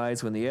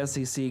realized when the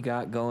SEC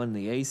got going,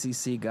 the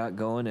ACC got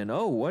going, and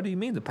oh, what do you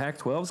mean the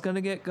Pac-12 is going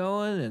to get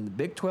going and the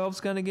Big 12 is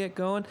going to get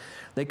going?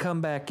 They come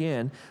back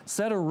in,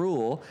 set a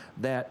rule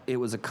that it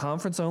was a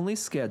conference-only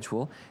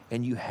schedule,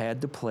 and you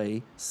had to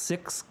play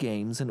 6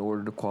 games in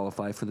order to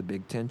qualify for the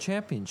Big Ten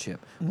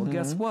championship. Well,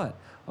 guess what?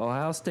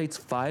 Ohio State's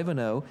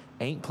 5-0,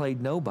 ain't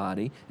played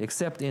nobody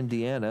except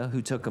Indiana,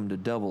 who took them to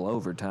double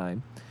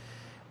overtime.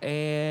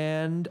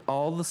 And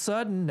all of a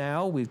sudden,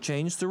 now we've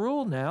changed the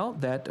rule now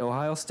that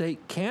Ohio State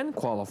can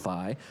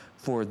qualify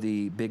for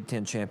the Big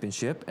Ten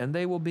championship, and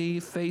they will be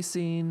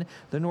facing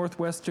the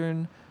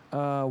Northwestern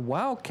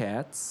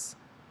Wildcats.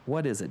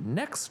 What is it?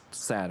 Next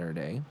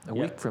Saturday, a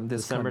week from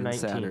this December coming 19th,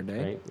 Saturday,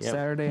 right? Yep.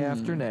 Saturday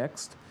after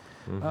next,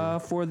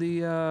 for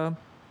the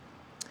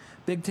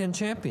Big Ten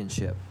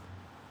championship.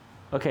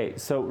 Okay,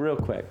 so real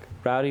quick,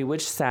 Rowdy,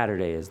 which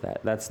Saturday is that?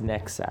 That's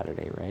next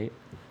Saturday, right?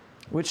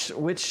 Which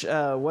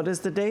what is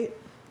the date?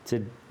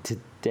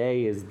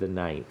 Today is the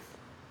 9th,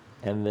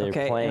 and they're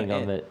Okay, playing and-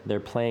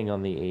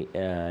 on the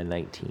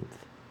 19th.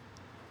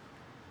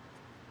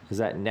 Is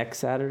that next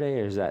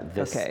Saturday or is that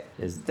this? Okay,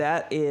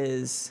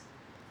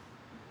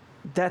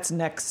 that's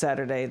next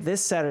Saturday.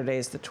 This Saturday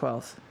is the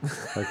 12th.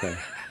 Okay.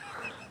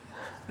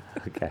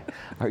 Okay.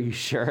 Are you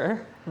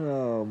sure?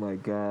 Oh my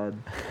God!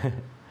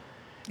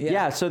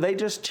 Yeah. So they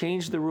just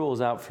changed the rules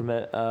out from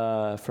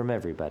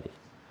everybody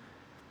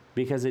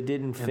because it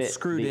didn't And fit.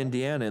 screwed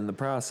Indiana in the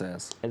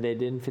process. And they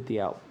didn't fit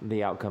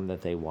the outcome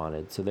that they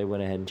wanted, so they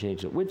went ahead and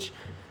changed it. Which,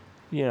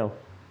 you know,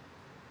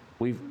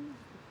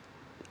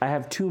 I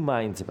have two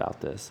minds about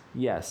this.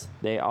 Yes,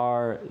 they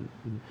are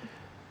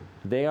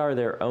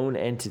their own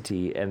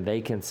entity, and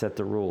they can set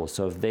the rules.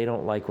 So if they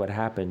don't like what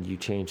happened, you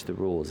change the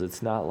rules.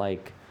 It's not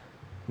like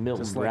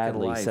Milton Just like in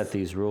Bradley life. set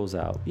these rules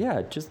out.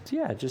 Just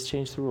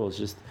change the rules.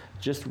 Just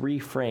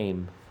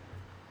reframe.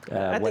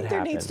 I what think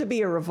there needs happened. to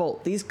be a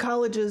revolt. These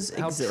colleges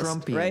How exist,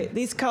 Trumpian. right?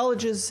 These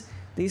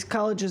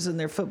colleges and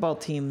their football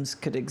teams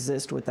could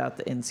exist without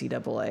the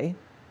NCAA.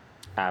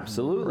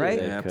 Absolutely, Right?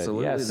 they could.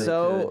 Absolutely, Yes. they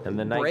So And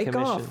the Night break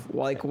Commission. off.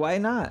 Like, why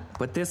not?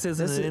 But this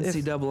isn't This an is-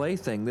 NCAA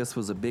thing. This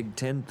was a Big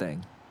Ten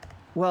thing.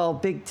 Well,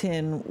 Big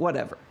Ten,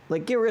 whatever.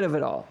 Like, get rid of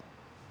it all.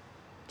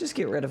 Just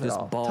get rid of Just it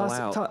all. ball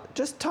toss out.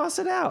 Just toss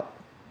it out.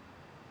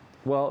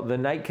 Well, the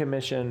Night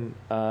Commission,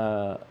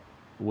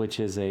 which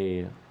is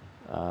a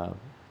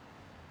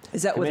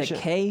Is that Commission- with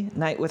a K?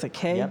 Night with a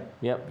K? Yep.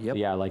 Yep.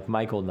 Yeah, like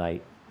Michael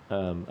Knight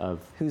of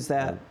Who's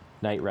that?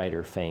 Knight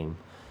Rider fame.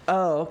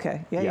 Oh,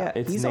 okay. Yeah.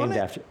 It's He's named on it?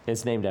 after.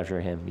 It's named after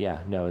him. Yeah,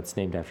 no, it's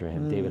named after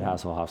him. David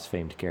Hasselhoff's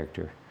famed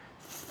character.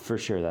 For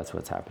sure, that's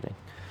what's happening.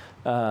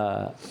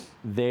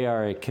 They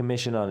are a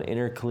commission on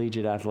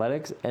intercollegiate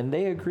athletics, and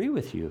they agree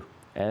with you.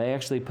 And they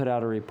actually put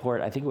out a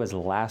report. I think it was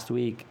last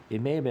week.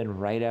 It may have been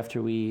right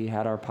after we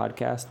had our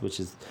podcast, which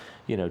is,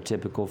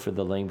 typical for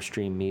the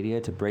lamestream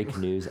media to break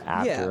news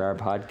after Yeah, our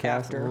podcast.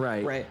 After,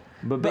 Right. Right.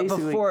 But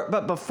basically,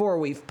 before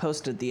we've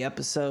posted the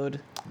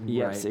episode.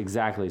 yes, Right.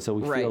 exactly. So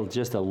we feel Right.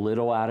 just a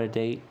little out of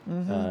date.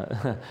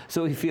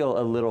 So we feel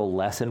a little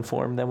less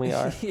informed than we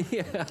are.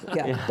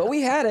 Yeah. But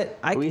we had it.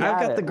 We had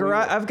I've got it. the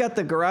garage. I've got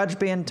the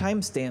GarageBand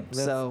timestamp.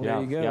 So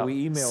There you go. Yeah.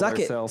 We emailed suck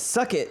ourselves.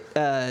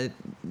 it,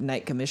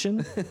 Night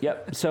Commission.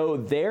 Yep. So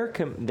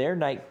their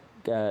night,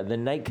 the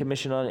Night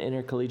Commission on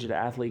Intercollegiate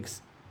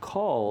Athletes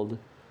called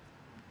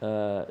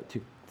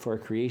for a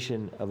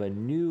creation of a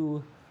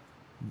new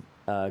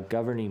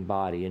governing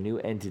body, a new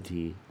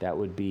entity that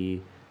would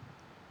be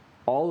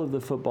all of the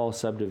football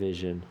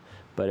subdivision,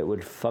 but it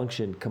would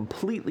function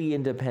completely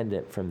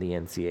independent from the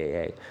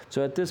NCAA.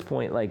 So at this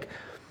point, like,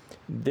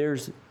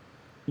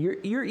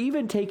 you're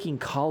even taking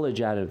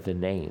college out of the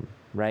name,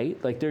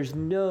 right? Like, there's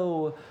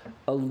no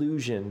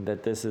illusion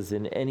that this is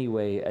in any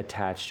way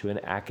attached to an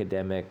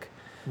academic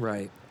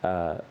Right.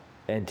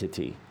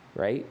 entity,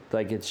 right?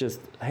 Like, it's just,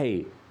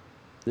 hey,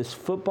 this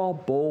football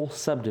bowl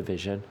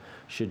subdivision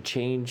should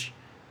change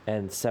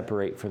and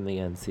separate from the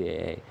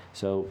NCAA.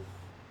 So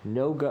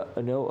no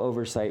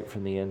oversight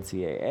from the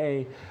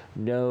NCAA,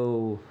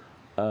 no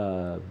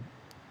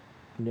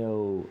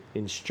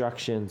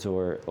instructions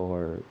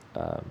or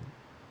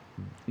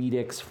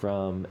edicts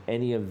from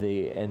any of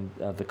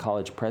the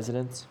college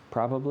presidents,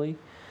 probably,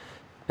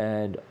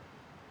 and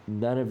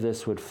none of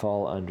this would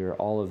fall under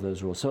all of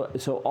those rules.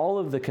 So all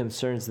of the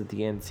concerns that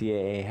the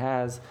NCAA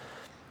has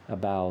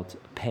about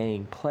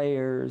paying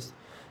players,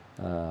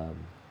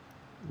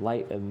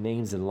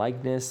 names and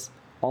likeness,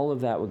 all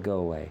of that would go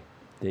away.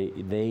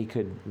 They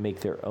could make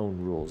their own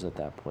rules at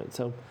that point.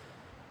 So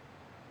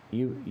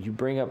you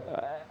bring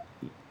up,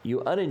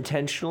 you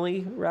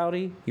unintentionally,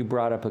 Rowdy, you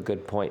brought up a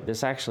good point.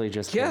 This actually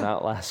just came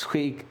out last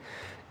week,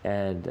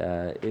 and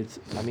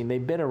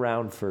they've been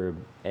around for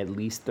at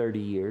least 30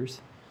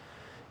 years,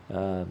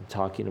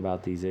 talking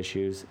about these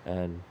issues.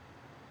 And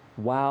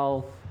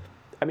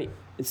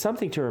it's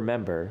something to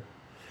remember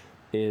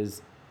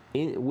is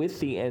with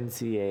the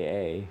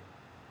NCAA,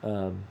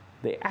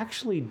 they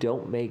actually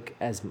don't make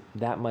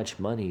that much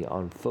money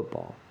on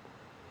football.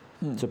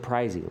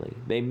 Surprisingly,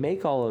 they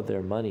make all of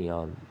their money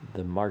on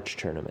the March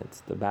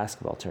tournaments, the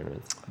basketball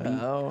tournaments.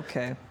 Oh,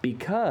 okay.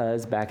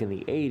 Because back in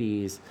the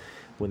 80s,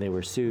 when they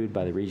were sued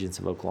by the Regents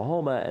of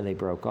Oklahoma and they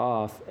broke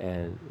off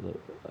and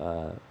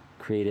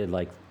created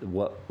like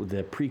what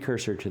the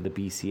precursor to the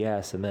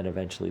BCS and then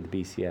eventually the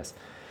BCS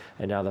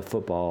and now the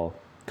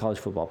college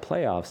football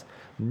playoffs,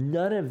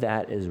 none of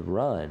that is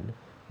run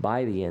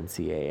by the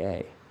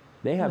NCAA.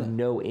 They have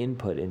no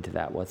input into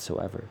that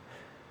whatsoever.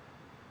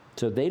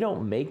 So they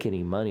don't make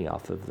any money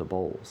off of the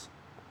bowls.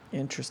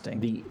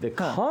 Interesting. The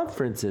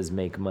conferences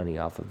make money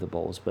off of the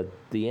bowls, but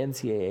the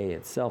NCAA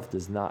itself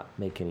does not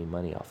make any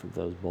money off of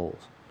those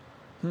bowls.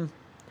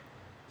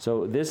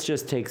 So this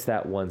just takes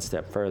that one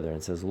step further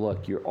and says,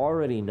 look, you're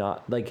already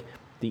not, like,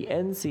 the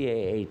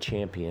NCAA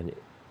champion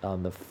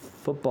on the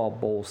football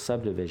bowl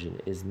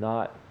subdivision is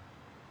not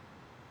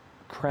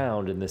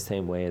crowned in the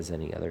same way as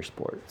any other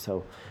sport.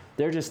 So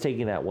they're just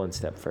taking that one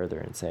step further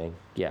and saying,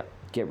 yeah,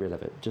 get rid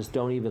of it. Just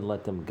don't even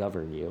let them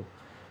govern you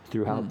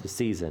throughout the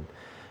season.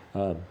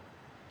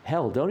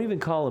 Hell, don't even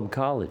call them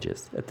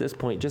colleges at this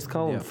point. Just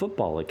call them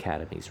football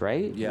academies,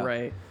 right? Yeah.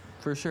 Right.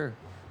 For sure.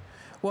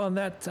 Well, and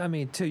that, I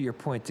mean, to your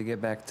point, to get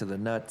back to the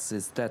nuts,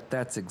 is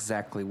that's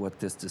exactly what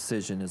this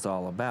decision is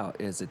all about,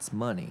 is it's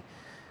money.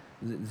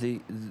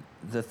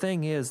 The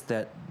thing is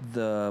that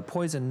the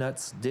Poison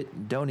Nuts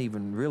don't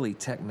even really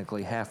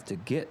technically have to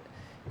get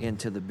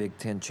into the Big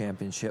Ten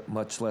championship,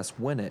 much less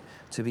win it,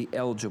 to be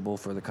eligible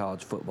for the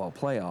college football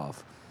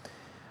playoff.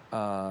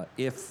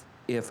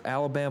 If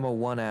Alabama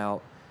won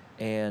out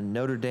and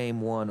Notre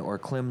Dame won or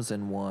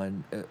Clemson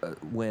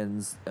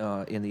wins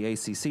in the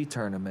ACC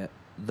tournament,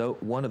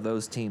 one of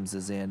those teams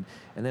is in,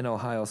 and then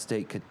Ohio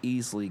State could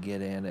easily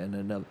get in,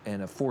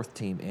 and a fourth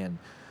team in.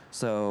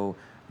 So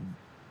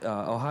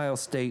Ohio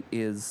State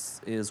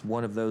is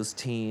one of those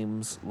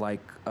teams,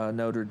 like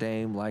Notre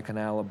Dame, like an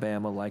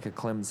Alabama, like a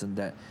Clemson,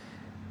 that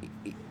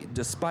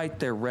despite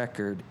their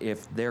record,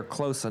 if they're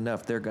close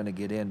enough, they're going to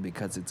get in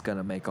because it's going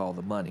to make all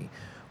the money.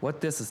 What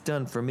this has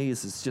done for me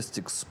is it's just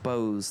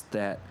exposed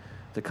that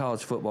the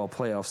college football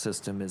playoff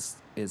system is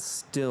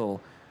still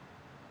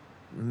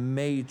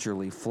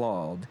majorly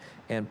flawed,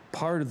 and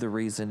part of the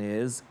reason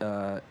is,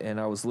 and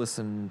I was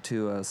listening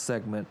to a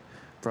segment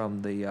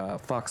from the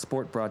Fox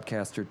Sport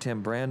broadcaster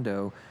Tim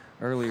Brando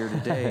earlier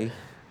today,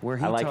 where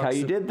he I like how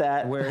you did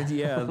that.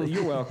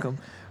 You're welcome.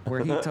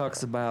 Where he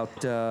talks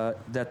about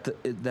that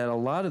a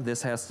lot of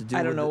this has to do.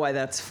 I don't know why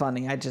that's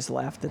funny. I just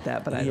laughed at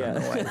that, but I don't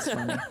know why it's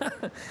funny.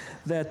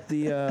 That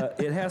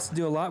it has to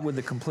do a lot with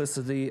the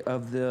complicity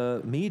of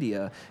the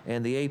media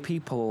and the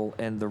AP poll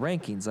and the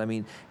rankings. I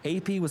mean,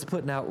 AP was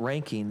putting out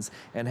rankings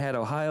and had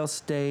Ohio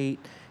State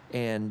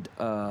and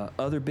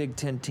other Big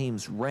Ten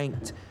teams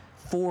ranked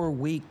 5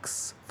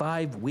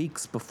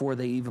 weeks before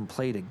they even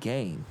played a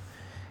game.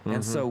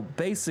 And so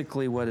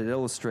basically what it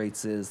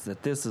illustrates is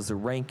that this is a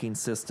ranking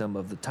system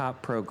of the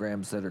top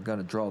programs that are going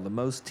to draw the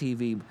most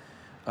TV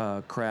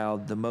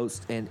crowd, the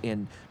most,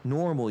 in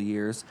normal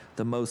years,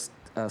 the most,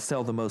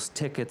 sell the most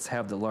tickets,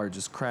 have the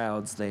largest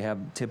crowds, they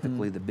have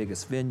typically the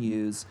biggest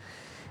venues,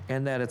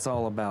 and that it's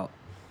all about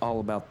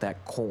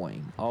that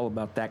coin, all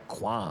about that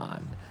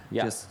quan,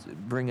 just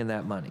bringing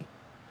that money.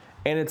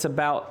 And it's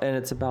about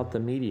the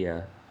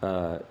media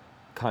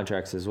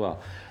contracts as well.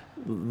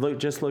 Look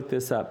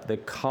this up. The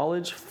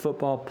college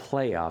football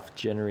playoff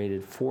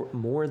generated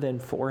more than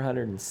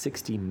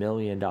 $460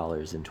 million in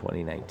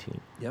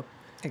 2019. Yep.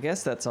 I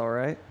guess that's all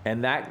right.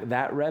 And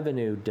that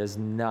revenue does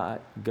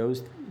not go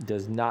to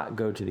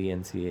the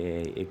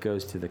NCAA. It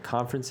goes to the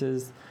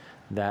conferences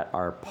that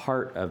are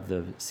part of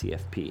the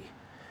CFP.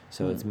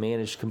 So it's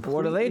managed completely.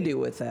 What do they do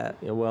with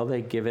that? Well,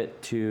 they give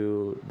it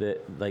to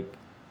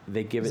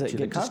They give Does it it to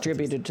get the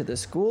distributed to the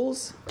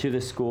schools? To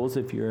the schools,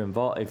 if you're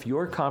involved. If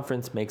your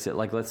conference makes it,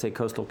 like let's say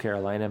Coastal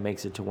Carolina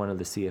makes it to one of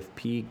the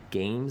CFP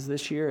games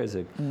this year as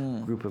a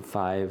group of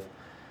 5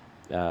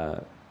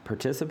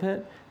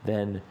 participant,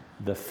 then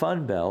the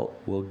Fun Belt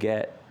will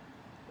get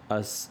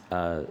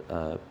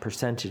a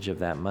percentage of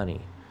that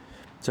money.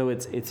 So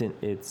it's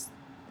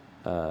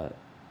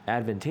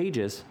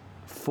advantageous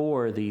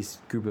for these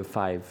group of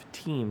 5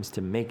 teams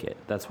to make it.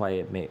 That's why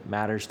it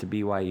matters to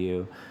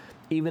BYU.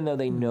 Even though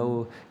they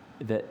know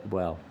that,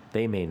 well,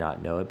 they may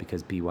not know it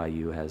because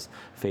BYU has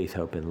faith,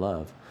 hope, and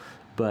love.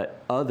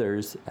 But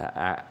others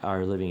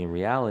are living in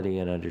reality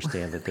and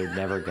understand that they're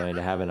never going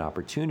to have an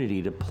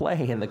opportunity to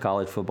play in the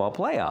college football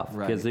playoff.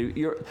 Right. Because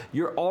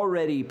you're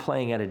already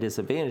playing at a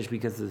disadvantage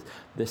because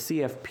the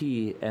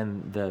CFP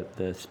and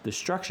the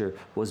structure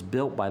was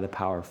built by the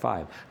Power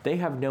 5. They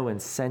have no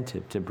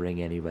incentive to bring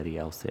anybody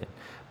else in.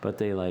 But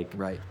they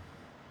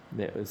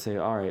they would say,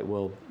 all right,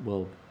 we'll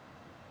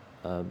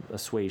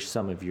assuage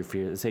some of your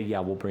fears. Say, yeah,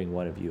 we'll bring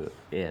one of you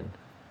in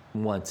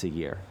once a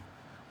year.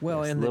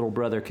 Well, yes, and little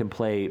brother can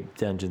play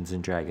Dungeons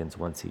and Dragons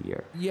once a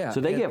year. Yeah. So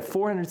they get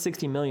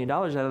 $460 million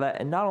out of that,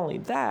 and not only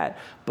that,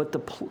 but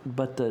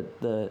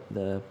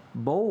the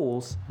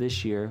bowls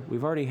this year.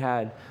 We've already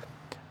had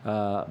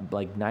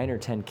like 9 or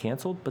 10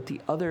 canceled, but the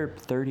other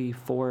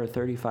 34 or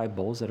 35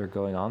 bowls that are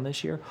going on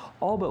this year,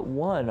 all but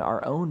one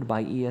are owned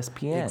by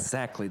ESPN.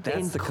 Exactly.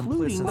 That's the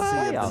including complicity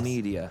the of playoffs. the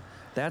media.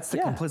 That's the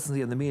Yeah.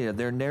 complicity of the media.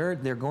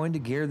 They're going to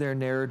gear their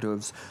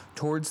narratives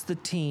towards the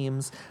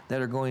teams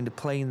that are going to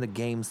play in the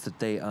games that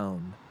they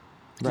own.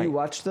 Do you Right.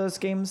 watch those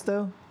games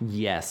though?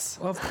 Yes.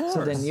 Of course.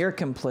 So then you're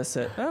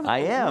complicit. I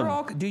am. We're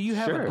all, do you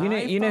have Sure. an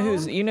You know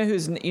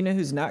iPhone?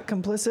 who's not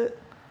complicit?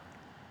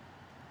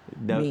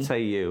 Don't Me.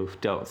 say you.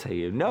 Don't say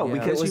you. No, Yeah.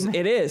 because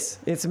It is.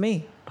 It's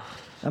me.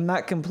 I'm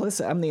not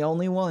complicit. I'm the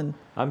only one.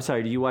 I'm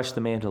sorry. Do you watch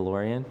The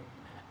Mandalorian,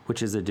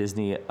 which is a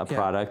Disney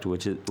product,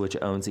 which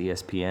owns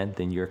ESPN?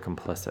 Then you're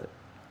complicit.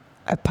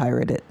 I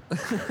pirate it.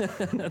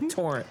 A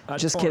torrent. A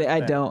Just torrent kidding. I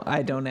thing. don't.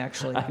 I don't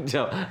actually.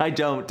 I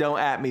don't. Don't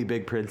at me,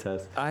 big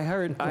princess. I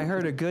heard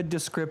a good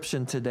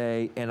description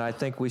today, and I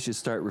think we should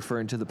start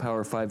referring to the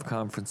Power 5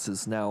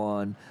 conferences now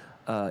on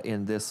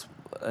in this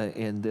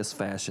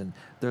fashion.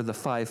 They're the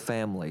 5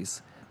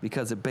 families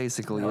because it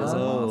basically is a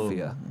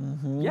mafia.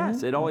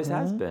 Yes, it always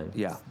has been.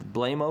 Yeah.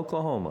 Blame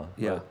Oklahoma.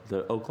 Yeah.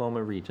 The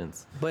Oklahoma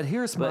regions. But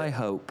here's my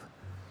hope.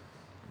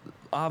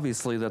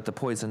 Obviously, that the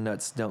poison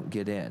nuts don't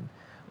get in.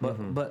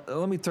 But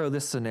let me throw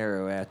this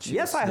scenario at you.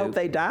 Yes, I hope Snoop.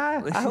 they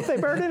die. I hope they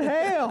burn in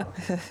hell.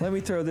 Let me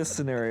throw this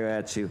scenario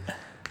at you.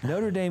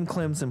 Notre Dame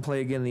Clemson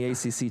play again in the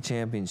ACC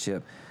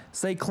championship.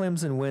 Say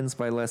Clemson wins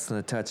by less than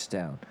a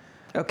touchdown.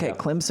 Okay, Yeah.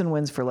 Clemson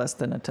wins for less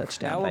than a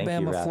touchdown. Thank you,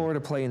 Alabama, Rob. Florida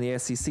play in the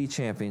SEC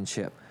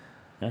championship.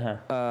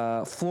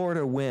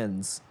 Florida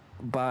wins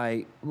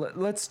by,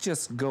 let's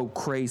just go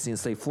crazy and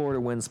say Florida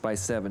wins by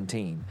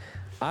 17.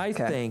 I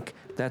think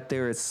that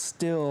there is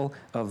still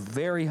a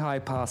very high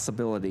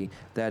possibility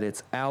that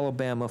it's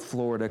Alabama,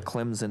 Florida,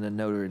 Clemson, and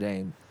Notre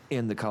Dame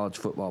in the college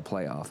football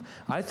playoff.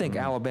 I think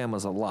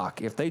Alabama's a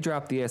lock. If they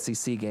drop the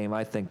SEC game,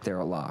 I think they're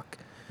a lock.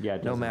 Yeah,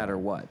 it no doesn't matter matter.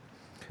 what.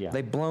 Yeah.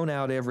 They've blown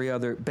out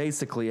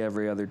basically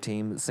every other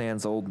team,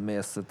 sans Ole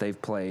Miss, that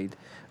they've played.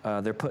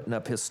 They're putting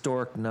up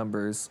historic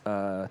numbers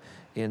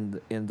in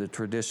the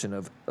tradition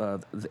of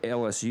the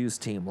LSU's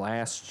team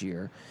last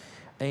year,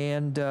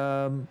 and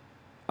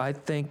I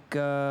think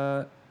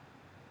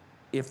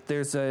if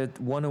there's a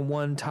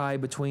 1-1 tie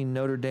between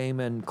Notre Dame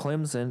and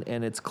Clemson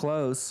and it's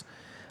close,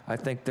 I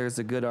think there's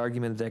a good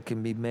argument that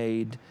can be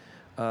made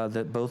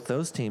that both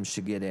those teams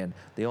should get in.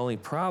 The only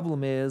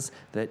problem is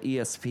that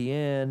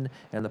ESPN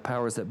and the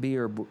powers that be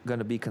are going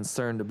to be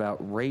concerned about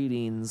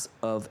ratings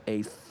of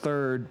a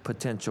third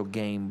potential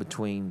game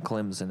between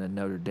Clemson and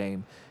Notre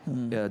Dame,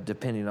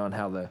 depending on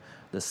how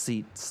the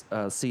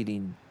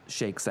seating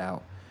shakes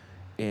out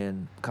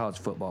in college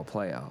football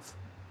playoff.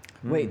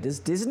 Wait, does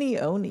Disney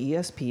own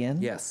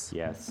ESPN? Yes.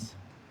 Yes.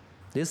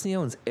 Disney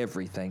owns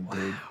everything,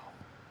 dude.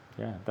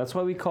 Yeah. That's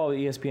why we call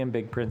ESPN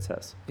Big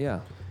Princess. Yeah.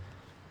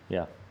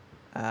 Yeah.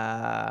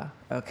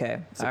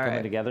 Okay. Is it All coming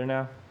right. together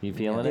now? You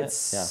feeling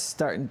It's it? Yeah.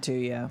 starting to,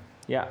 yeah.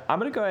 Yeah. I'm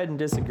going to go ahead and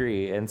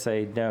disagree and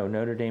say no.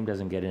 Notre Dame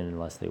doesn't get in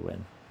unless they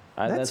win.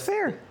 That's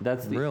fair.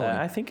 That's the. Really?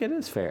 I think it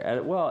is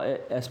fair.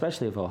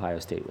 Especially if Ohio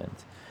State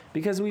wins,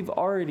 because we've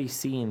already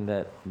seen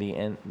that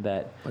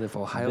But if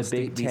Ohio the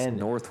State Big beats Ten-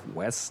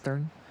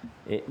 Northwestern,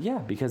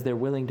 because they're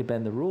willing to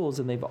bend the rules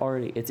and they've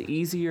already. It's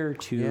easier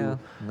to Yeah,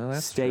 no,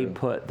 that's stay true.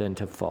 put than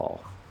to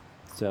fall.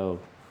 So,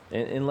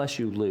 unless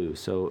you lose.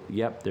 So,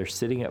 yep, they're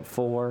sitting at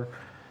 4.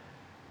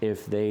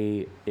 If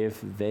they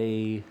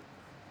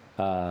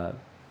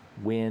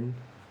win,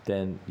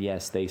 then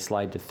yes, they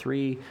slide to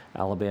 3.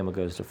 Alabama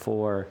goes to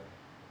 4,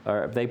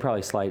 or they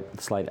probably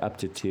slide up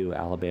to 2.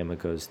 Alabama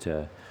goes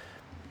to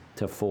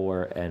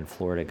 4, and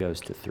Florida goes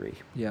to 3.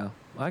 yeah,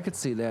 I could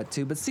see that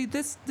too. But see,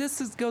 this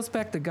goes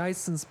back to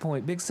Geison's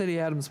point, Big City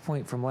Adams'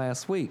 point from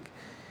last week,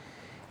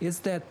 is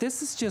that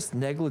this is just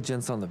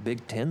negligence on the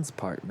Big Ten's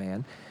part,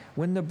 man.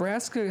 When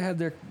Nebraska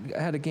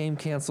had a game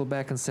canceled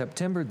back in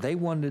September, they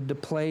wanted to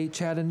play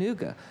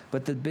Chattanooga,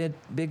 but the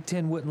Big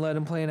Ten wouldn't let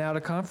them play an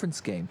out-of-conference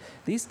game.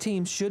 These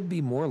teams should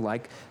be more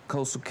like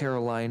Coastal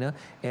Carolina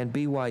and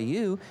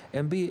BYU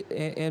and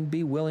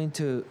be willing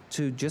to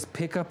just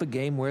pick up a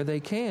game where they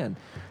can.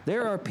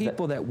 There are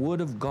people that would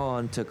have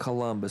gone to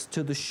Columbus,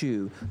 to the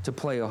Shoe, to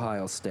play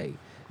Ohio State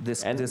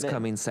this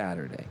coming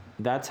Saturday.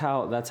 That's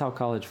how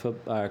college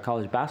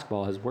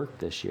basketball has worked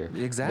this year.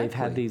 Exactly. They've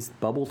had these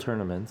bubble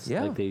tournaments.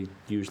 Yeah. Like they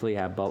usually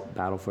have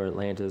Battle for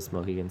Atlantis,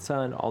 Mohegan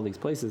Sun, all these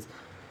places.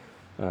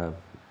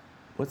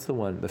 What's the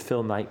one? The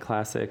Phil Knight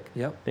Classic.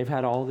 Yep. They've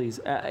had all these.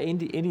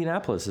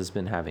 Indianapolis has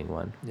been having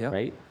one. Yep.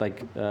 Right? Like,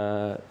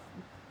 who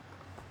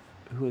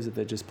is it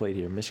that just played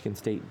here? Michigan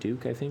State,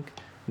 Duke, I think.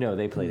 No,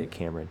 they played at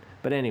Cameron.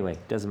 But anyway,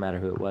 doesn't matter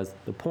who it was.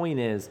 The point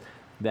is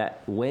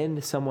that when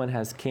someone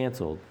has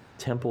canceled,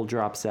 Temple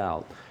drops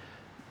out,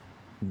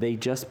 they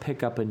just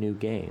pick up a new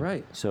game.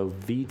 Right. So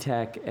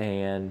VTech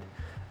and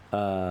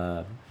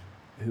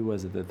who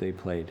was it that they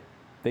played?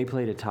 They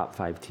played a top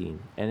 5 team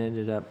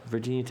and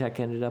Virginia Tech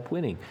ended up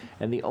winning.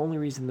 And the only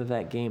reason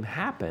that game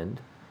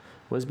happened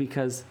was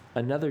because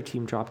another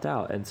team dropped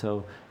out. And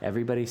so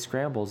everybody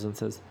scrambles and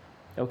says,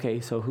 okay,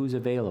 so who's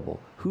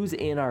available? Who's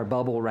in our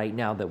bubble right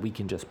now that we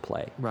can just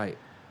play? Right.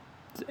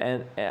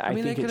 And I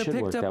mean, think it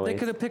should work that way. They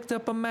could have picked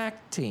up a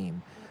MAC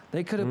team.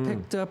 They could have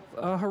picked up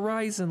a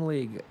Horizon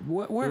League.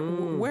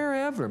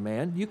 Wherever,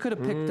 man. You could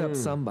have picked up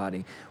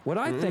somebody. What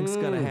I think's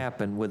going to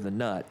happen with the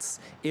Nuts,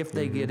 if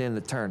they get in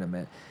the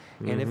tournament,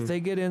 and if they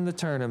get in the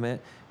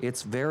tournament,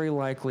 it's very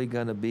likely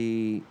going to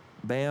be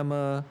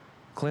Bama,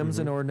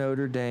 Clemson or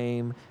Notre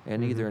Dame,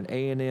 and either an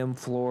A&M,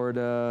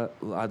 Florida.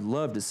 I'd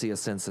love to see a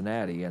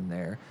Cincinnati in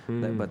there,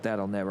 but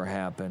that'll never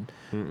happen.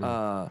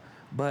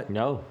 But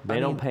no, they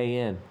don't pay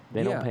in.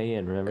 They don't pay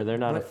in. Remember, they're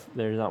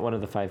not one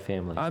of the 5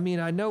 families. I mean,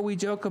 I know we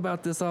joke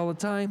about this all the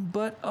time,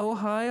 but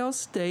Ohio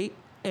State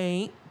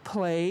ain't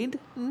played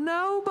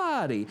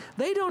nobody.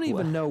 They don't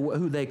even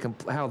know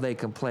how they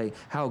can play,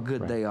 how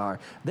good they are.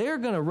 They're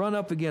going to run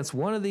up against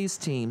one of these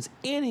teams,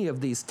 any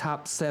of these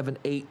top 7,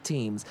 8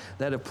 teams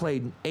that have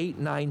played 8,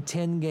 9,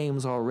 10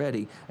 games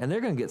already, and they're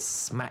going to get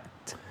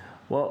smacked.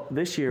 Well,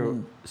 this year,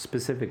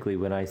 specifically,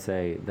 when I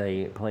say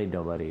they played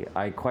nobody,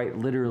 I quite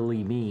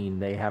literally mean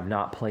they have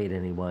not played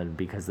anyone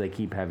because they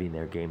keep having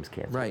their games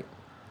canceled. Right.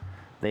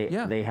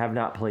 They have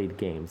not played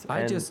games.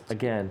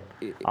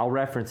 I'll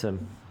reference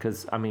him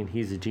because, I mean,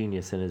 he's a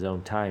genius in his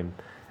own time.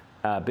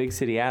 Big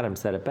City Adam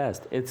said it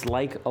best. It's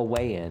like a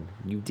weigh-in.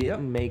 You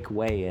didn't make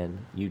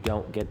weigh-in. You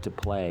don't get to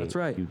play. That's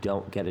right. You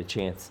don't get a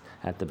chance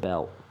at the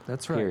belt.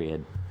 That's right.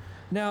 Period.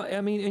 Now,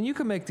 I mean, and you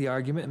can make the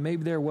argument,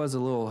 maybe there was a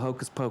little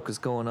hocus pocus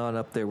going on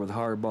up there with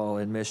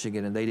Harbaugh in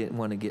Michigan, and they didn't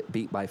want to get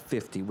beat by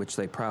 50, which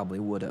they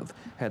probably would have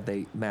had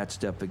they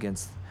matched up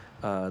against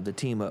the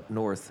team up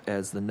north,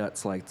 as the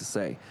Nuts like to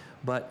say.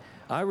 But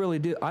I really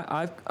do.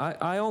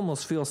 I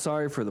almost feel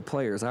sorry for the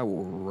players. I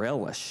will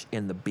relish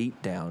in the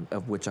beatdown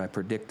of which I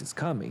predict is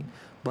coming.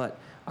 But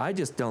I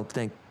just don't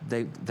think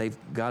they've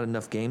got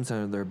enough games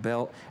under their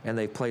belt, and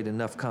they've played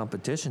enough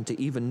competition to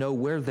even know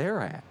where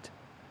they're at.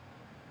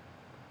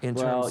 In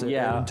terms of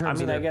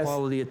their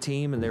quality of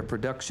team and their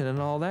production and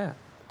all that.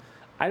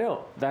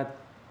 That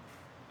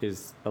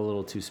is a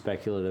little too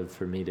speculative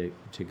for me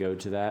to go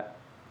to that.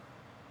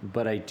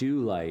 But I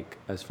do like,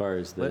 as far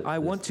as the... But I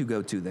want to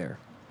go to there.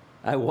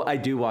 I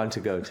do want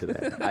to go to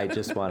there. I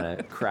just want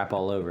to crap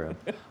all over him.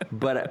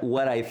 But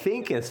what I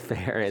think is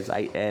fair is,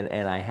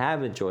 I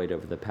have enjoyed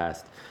over the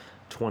past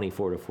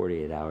 24 to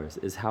 48 hours,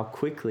 is how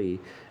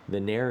quickly the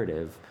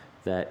narrative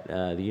that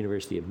the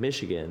University of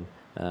Michigan,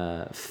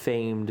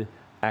 famed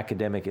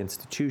academic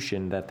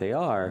institution that they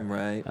are,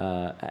 right?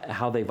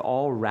 How they've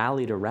all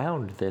rallied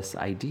around this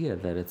idea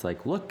that it's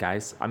like, look,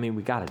 guys, I mean,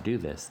 we got to do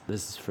this.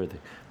 This is for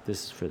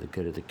the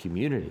good of the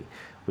community.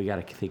 We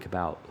got to think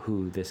about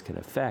who this can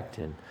affect,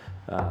 and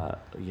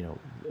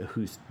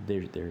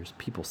there's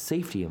people's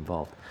safety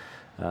involved,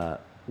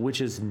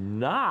 which is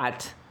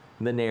not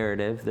the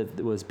narrative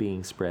that was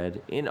being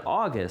spread in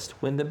August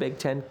when the Big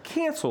Ten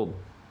canceled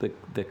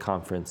the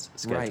conference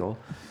schedule.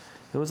 Right.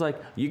 It was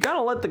like, you got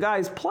to let the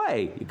guys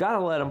play. You got to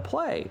let them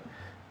play.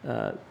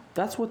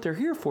 That's what they're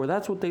here for.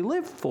 That's what they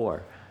live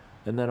for.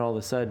 And then all of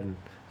a sudden,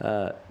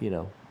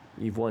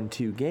 you've won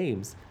 2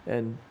 games,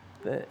 and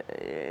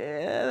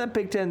that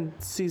Big Ten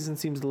season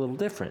seems a little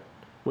different.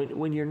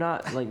 When you're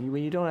not, like,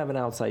 when you don't have an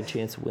outside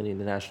chance of winning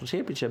the national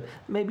championship,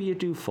 maybe you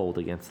do fold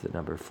against the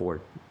number 4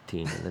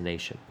 team in the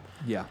nation.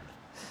 Yeah.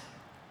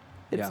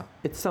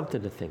 It's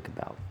something to think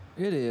about.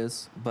 It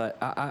is, but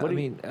I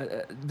mean,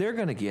 they're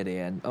going to get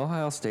in.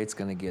 Ohio State's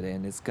going to get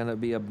in. It's going to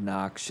be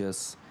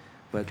obnoxious,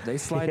 but they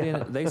slide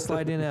in. They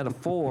slide in at a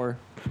 4,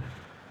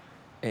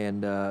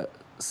 and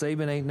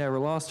Saban ain't never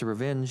lost a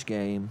revenge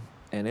game,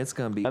 and it's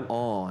going to be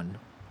on.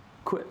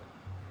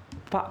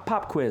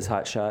 Pop quiz,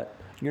 hot shot.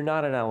 You're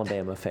not an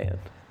Alabama fan. Okay.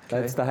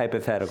 That's the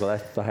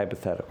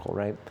hypothetical,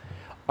 right?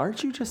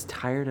 Aren't you just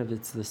tired of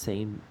it's the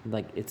same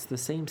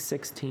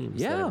 6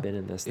 teams that have been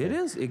in this thing? It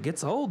is. It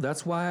gets old.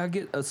 That's why I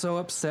get so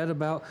upset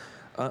about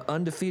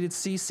undefeated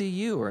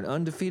CCU or an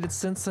undefeated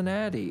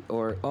Cincinnati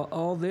or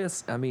all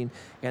this. I mean,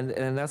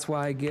 and that's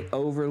why I get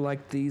over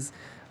like these,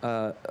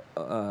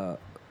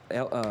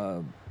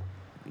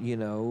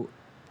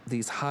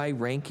 these high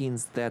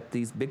rankings that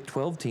these Big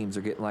 12 teams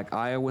are getting, like a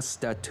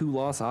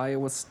 2-loss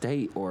Iowa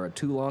State or a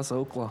 2-loss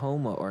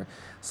Oklahoma, or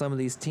some of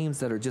these teams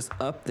that are just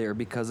up there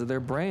because of their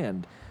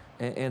brand,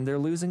 and they're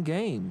losing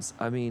games.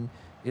 I mean,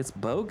 it's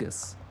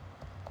bogus.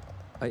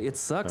 It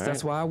sucks. Right.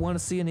 That's why I want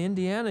to see an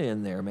Indiana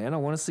in there, man. I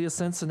want to see a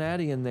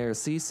Cincinnati in there,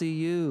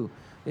 CCU,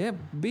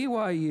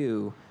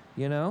 BYU.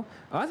 You know,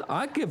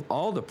 I give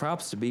all the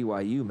props to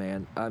BYU,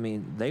 man. I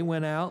mean, they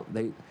went out,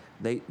 they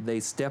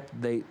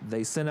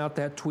sent out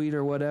that tweet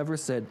or whatever,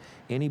 said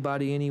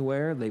anybody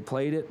anywhere. They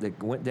played it. They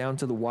went down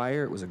to the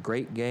wire. It was a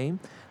great game.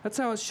 That's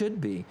how it should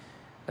be.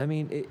 I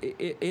mean,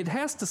 it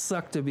has to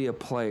suck to be a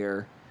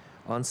player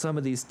on some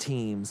of these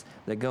teams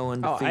that go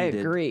undefeated. Oh, I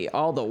agree.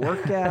 All the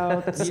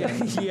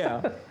workouts. yeah.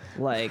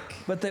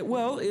 But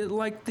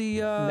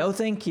no,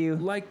 thank you.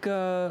 Like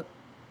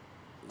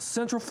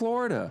Central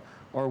Florida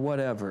or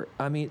whatever.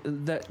 I mean,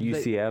 that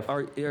UCF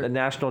are the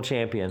national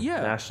champion.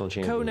 Yeah, national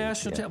champion.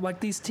 Co-national champion. Like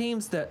these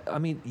teams that, I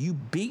mean, you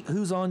beat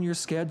who's on your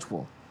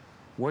schedule.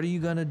 What are you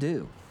gonna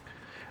do?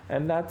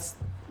 And that's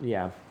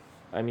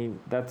I mean,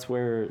 that's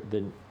where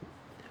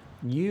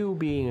you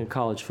being a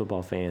college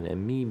football fan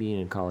and me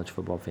being a college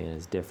football fan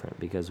is different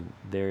because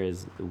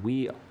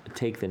we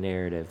take the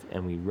narrative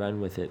and we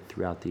run with it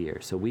throughout the year.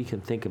 So we can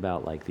think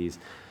about like these,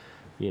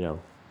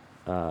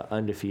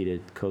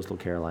 undefeated Coastal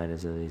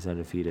Carolinas and these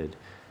undefeated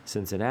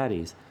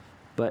Cincinnatis,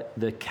 but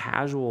the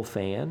casual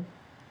fan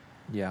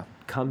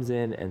comes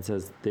in and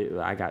says,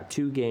 I got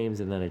 2 games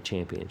and then a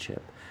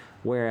championship.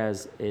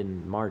 Whereas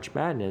in March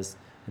Madness,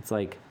 it's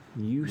like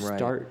you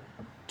start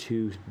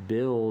to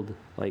build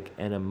like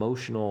an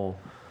emotional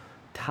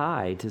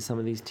tie to some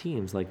of these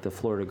teams, like the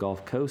Florida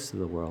Gulf Coast of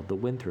the world, the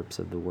Winthrops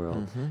of the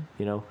world,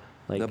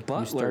 like the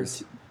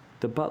Butlers.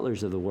 The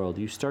Butlers of the world.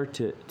 You start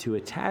to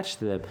attach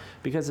to them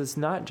because it's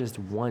not just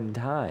one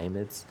time.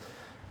 It's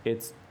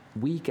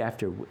week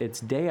after,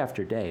 it's day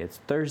after day. It's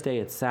Thursday,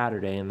 it's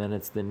Saturday, and then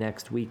it's the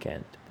next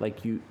weekend.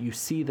 Like you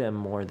see them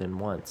more than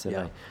once.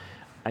 And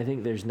I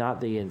think there's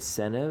not the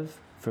incentive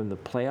from the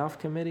playoff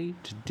committee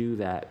to do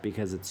that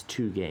because it's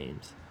 2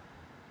 games.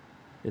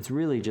 It's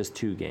really just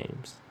 2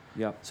 games.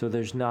 Yep. So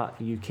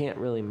you can't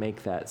really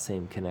make that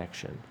same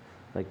connection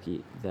like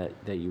that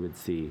you would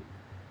see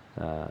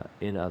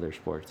in other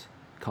sports,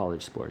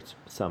 college sports,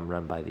 some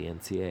run by the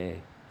NCAA.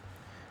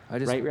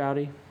 Right,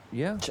 Rowdy?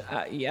 Yeah.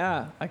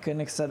 Yeah, I couldn't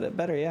have said it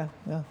better. Yeah.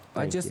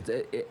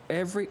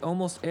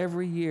 Almost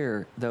every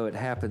year though it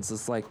happens,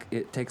 it's like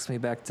it takes me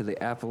back to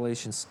the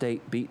Appalachian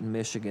State beating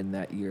Michigan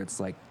that year. It's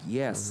like,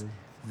 yes,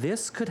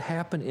 this could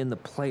happen in the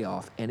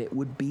playoff, and it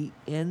would be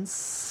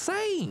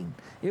insane.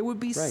 It would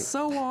be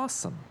so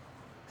awesome.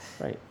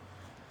 Right.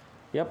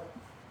 Yep.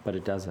 But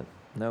it doesn't.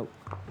 Nope.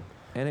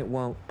 And it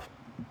won't.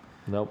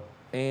 Nope.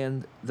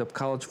 And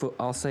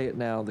I'll say it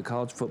now, the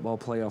college football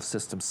playoff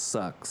system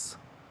sucks.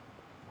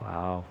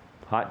 Wow.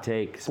 Hot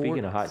take.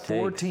 Speaking of hot takes.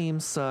 4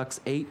 teams sucks.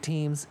 8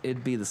 teams,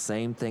 it'd be the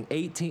same thing.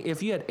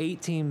 If you had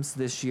 8 teams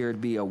this year,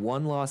 it'd be a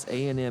 1-loss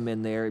A&M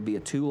in there. It'd be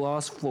a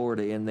 2-loss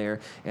Florida in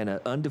there. And an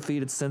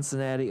undefeated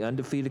Cincinnati,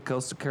 undefeated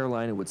Coastal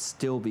Carolina would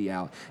still be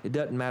out. It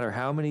doesn't matter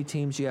how many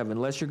teams you have.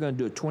 Unless you're going to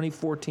do a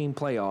 24-team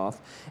playoff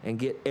and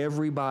get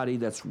everybody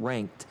that's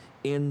ranked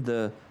in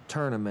the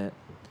tournament,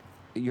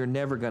 you're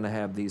never going to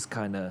have these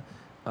kind of,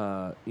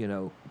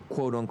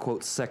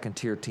 quote-unquote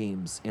second-tier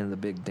teams in the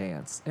big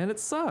dance. And it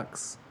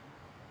sucks.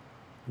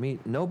 I mean,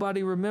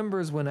 nobody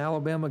remembers when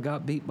Alabama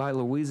got beat by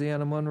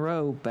Louisiana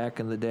Monroe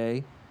back in the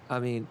day. I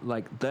mean,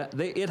 like that.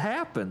 It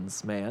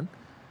happens, man.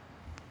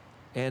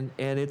 And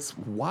it's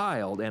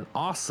wild and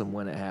awesome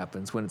when it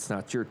happens, when it's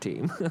not your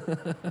team.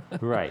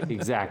 Right,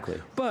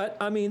 exactly. But,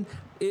 I mean,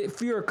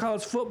 if you're a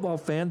college football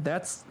fan,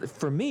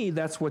 for me,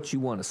 that's what you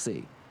want to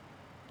see.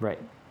 Right.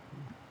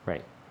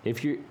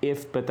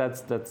 But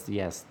that's the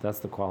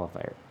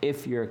qualifier.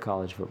 If you're a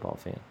college football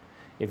fan.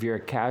 If you're a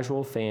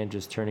casual fan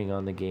just turning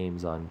on the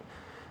games on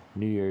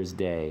New Year's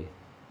Day,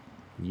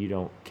 you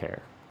don't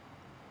care.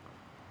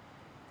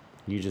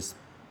 You just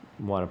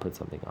want to put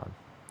something on.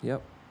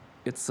 Yep.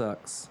 It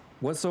sucks.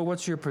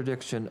 What's your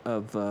prediction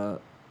of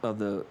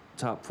the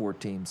top 4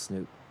 teams,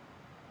 Snoop?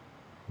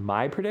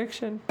 My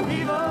prediction?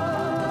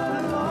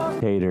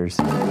 Haters.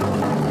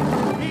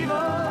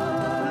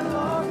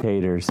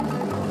 Haters.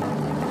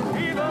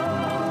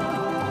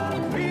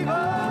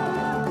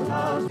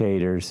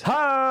 Taters.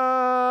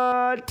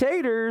 Hot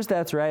taters.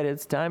 That's right.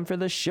 It's time for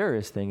the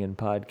surest thing in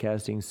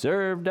podcasting,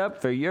 served up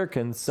for your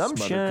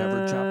consumption.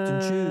 Smothered, covered, chopped,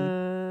 and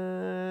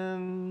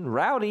chewed.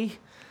 Rowdy.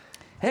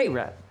 Hey,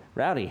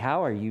 Rowdy,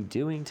 how are you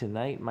doing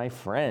tonight, my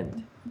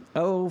friend?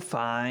 Oh,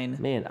 fine.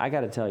 Man, I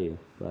got to tell you,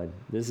 bud,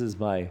 this is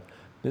my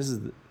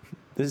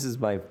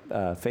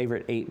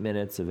favorite 8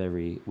 minutes of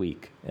every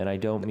week, and I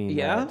don't mean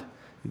that.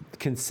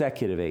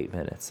 Consecutive 8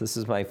 minutes. This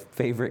is my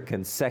favorite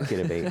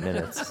consecutive 8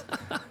 minutes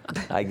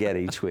I get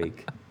each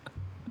week.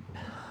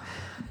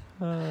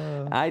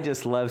 I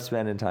just love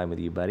spending time with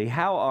you, buddy.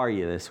 How are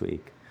you this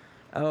week?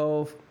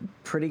 Oh,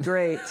 pretty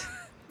great.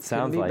 Sounds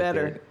Couldn't be like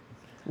better. it.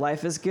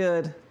 Life is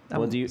good.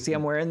 Well,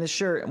 I'm wearing this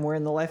shirt. I'm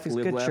wearing the Life is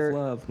Live, Good laugh, shirt.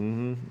 love.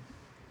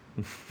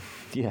 Mm-hmm.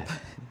 Yeah.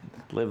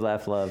 Live,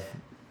 laugh, love.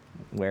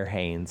 Wear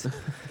Hanes.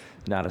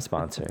 Not a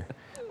sponsor.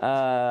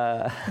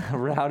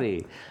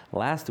 Rowdy,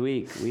 last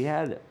week we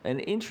had an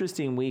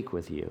interesting week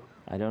with you.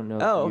 I don't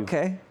know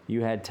if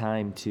you had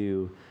time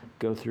to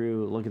go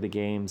through, look at the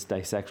games,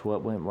 dissect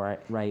what went right,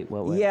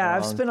 what went wrong.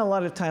 I've spent a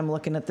lot of time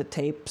looking at the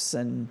tapes,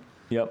 and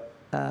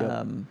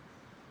I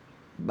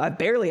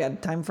barely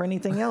had time for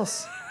anything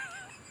else.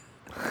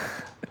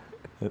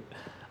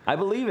 I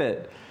believe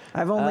it.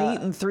 I've only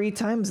eaten 3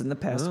 times in the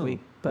past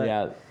week.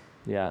 But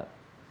yeah.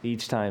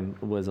 Each time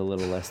was a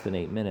little less than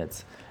 8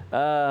 minutes.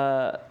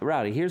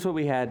 Rowdy, here's what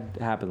we had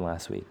happen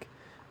last week.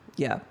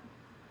 Yeah.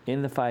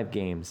 In the 5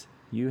 games,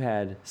 you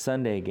had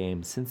Sunday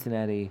game,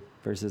 Cincinnati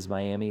versus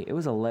Miami. It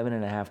was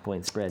 11.5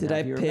 point spread. Did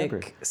I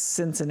pick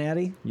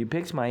Cincinnati? You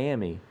picked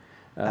Miami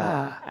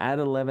at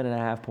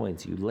 11.5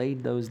 points. You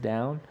laid those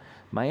down.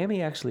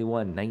 Miami actually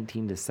won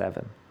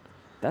 19-7.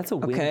 That's a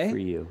win for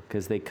you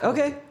because they covered.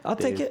 Okay, I'll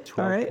take it.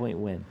 12-point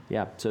win.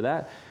 Yeah, so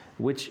that,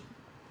 which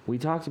we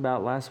talked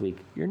about last week,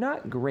 you're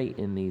not great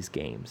in these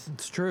games.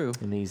 It's true.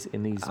 In these.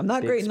 I'm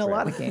not big great in a spreads.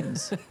 lot of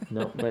games.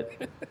 No, but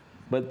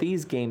But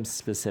these games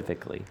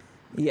specifically,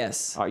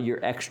 Yes.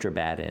 you're extra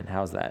bad in.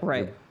 How's that?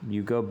 Right.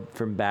 You go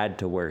from bad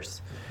to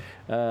worse.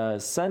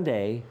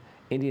 Sunday,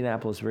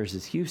 Indianapolis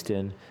versus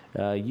Houston.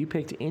 You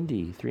picked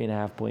Indy,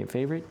 3.5-point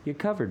favorite. You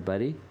covered,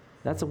 buddy.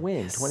 That's a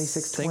win,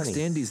 26-20. Thanks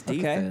to Indy's Okay.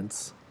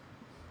 defense.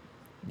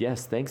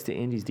 Yes, thanks to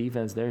Indy's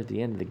defense there at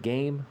the end of the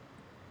game.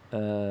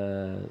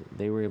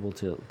 They were able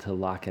to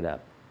lock it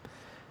up.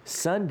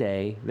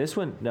 Sunday, this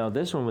one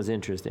was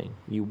interesting.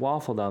 You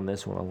waffled on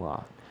this one a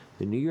lot.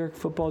 The New York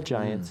Football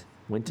Giants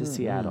went to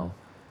Seattle.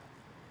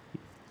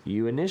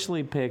 You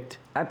initially picked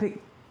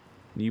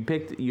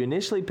you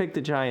initially picked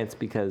the Giants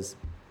because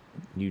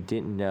you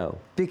didn't know.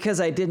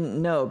 Because I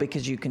didn't know,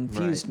 because you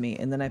confused me.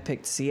 And then I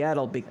picked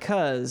Seattle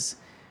because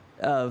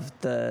of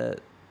the,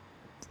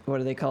 what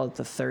do they call it?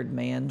 The third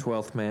man?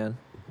 12th man.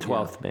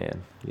 12th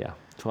man. Yeah.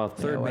 12th man.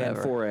 Third man,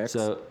 whatever. 4X.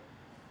 So,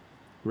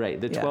 right,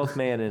 the Yeah. 12th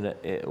man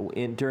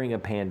in during a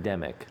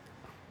pandemic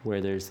where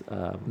there's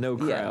no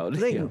crowd.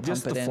 they can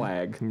just pump the it in.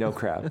 flag. no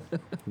crowd.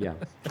 Yeah.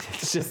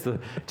 It's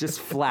just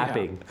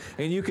flapping.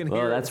 Yeah. And you can hear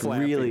Well, it that's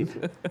flapping. really,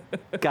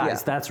 guys,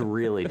 Yeah. that's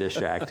really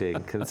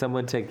distracting. Can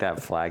someone take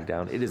that flag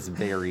down? It is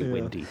very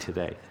windy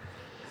today.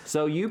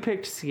 So you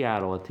picked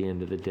Seattle at the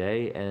end of the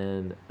day,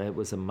 and it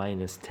was a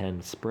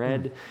 -10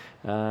 spread.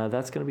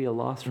 That's going to be a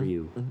loss for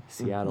you.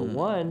 Seattle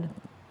won,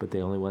 but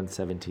they only won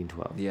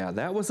 17-12. Yeah,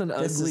 that was an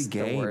This ugly is the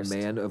game, worst.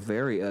 man. A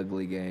very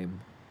ugly game.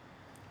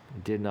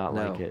 Did not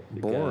No, like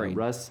it. boring.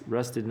 Russ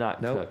did not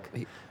Nope. cook.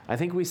 He- I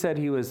think we said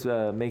he was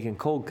making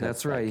cold cuts.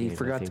 That's that right. He game, I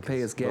forgot to think pay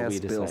is his what gas we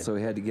bill, decided. so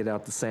he had to get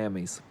out the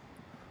Sammys.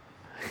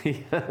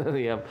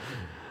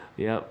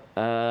 Yep.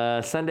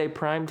 Sunday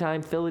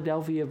primetime,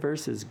 Philadelphia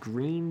versus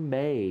Green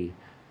Bay.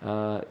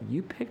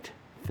 You picked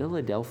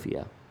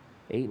Philadelphia,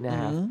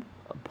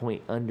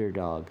 8.5-point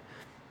underdog.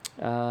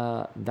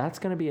 That's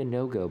going to be a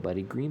no-go,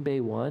 buddy. Green Bay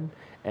won,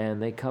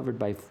 and they covered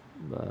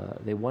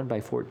they won by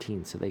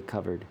 14, so they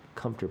covered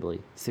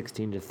comfortably,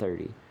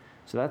 16-30.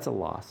 So that's a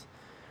loss.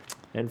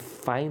 And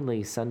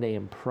finally, Sunday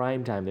in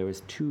primetime, there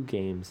was 2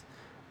 games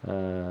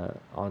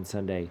on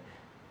Sunday.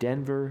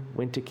 Denver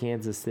went to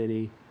Kansas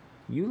City.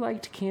 You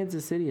liked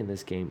Kansas City in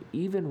this game,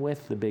 even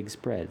with the big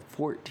spread,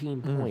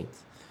 14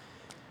 points.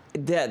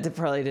 That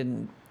probably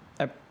didn't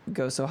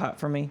go so hot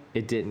for me.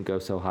 It didn't go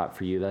so hot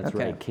for you. That's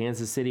Okay. right.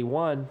 Kansas City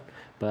won,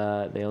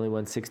 but they only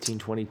won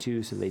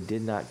 16-22, so they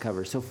did not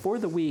cover. So for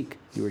the week,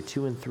 you were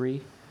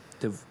 2-3.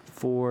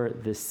 For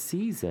the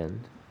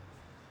season,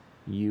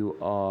 you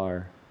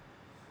are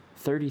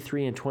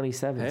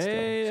 33-27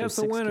 Hey, still. that's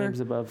So a 6 winner. games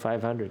above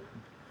 500.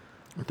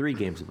 3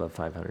 games above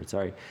 500,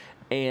 sorry.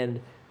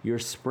 And your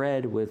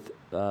spread with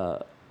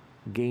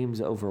games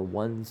over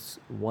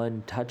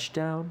one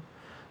touchdown,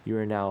 you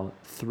are now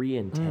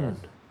 3-10.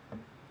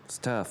 It's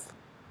tough.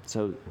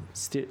 So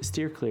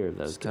steer clear of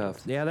those It's games.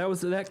 tough. Yeah, that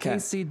was that Okay.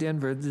 KC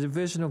Denver, the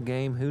divisional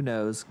game. Who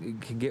knows? It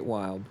can get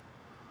wild.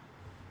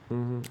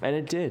 And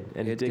it did.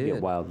 And it It did get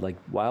did. wild. Like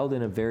wild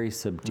in a very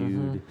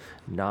subdued,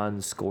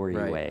 non-scory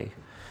Right. way.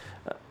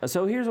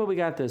 So here's what we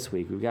got this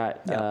week. We've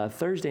got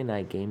Thursday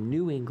night game,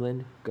 New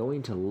England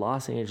going to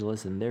Los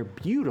Angeles in their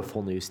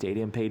beautiful new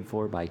stadium paid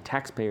for by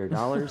taxpayer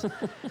dollars.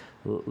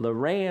 The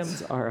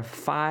Rams are a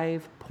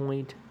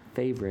 5-point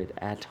favorite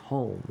at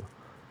home.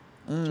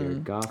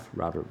 Jared Goff,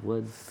 Robert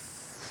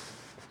Woods.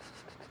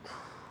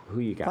 Who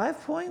you got?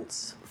 5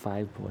 points?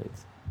 5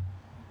 points.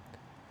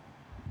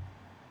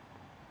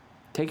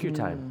 Take your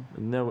time.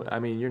 No, I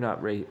mean you're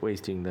not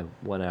wasting the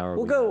 1 hour.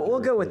 We'll we have to go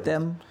work with this.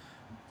 them.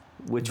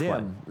 Which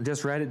one? Them.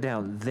 Just write it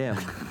down. Them.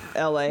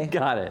 LA.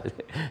 Got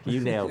it. You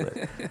nailed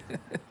it.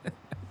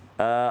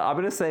 I'm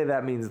gonna say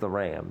that means the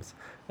Rams.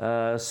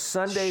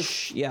 Sunday,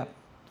 Yeah.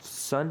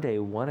 Sunday,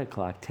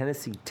 1:00.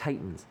 Tennessee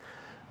Titans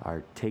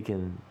are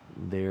taking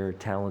their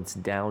talents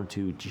down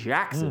to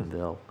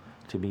Jacksonville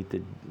to meet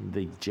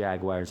the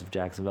Jaguars of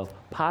Jacksonville.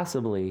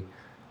 Possibly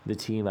the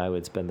team I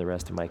would spend the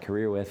rest of my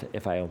career with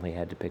if I only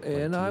had to pick one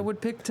And team. I would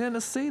pick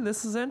Tennessee.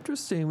 This is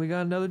interesting. We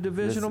got another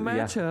divisional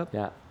matchup.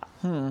 Yeah.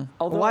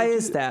 Although Why I do-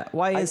 is that?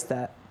 Why is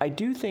that? I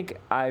do think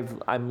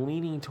I'm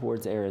leaning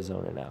towards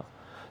Arizona now.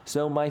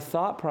 So my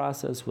thought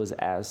process was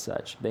as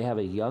such. They have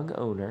a young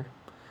owner.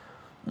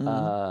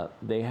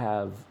 They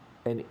have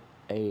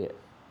a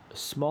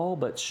small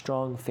but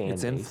strong fan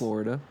It's base. in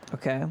Florida.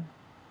 Okay.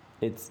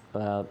 It's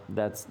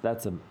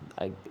that's a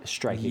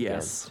strike Yes.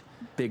 against.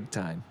 Big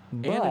time.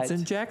 And But it's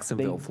in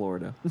Jacksonville, they-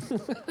 Florida.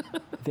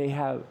 They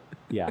have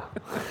yeah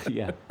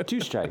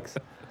 2 strikes.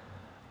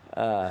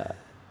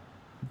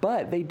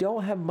 But they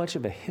don't have much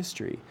of a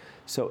history.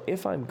 So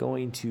if I'm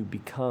going to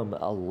become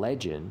a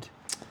legend,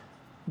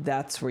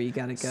 That's where you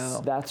got to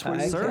go. That's where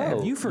I you Sir, go. agree.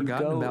 have you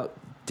forgotten go- about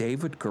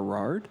David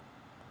Garrard?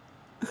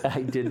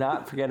 I did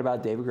not forget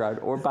about David Garrard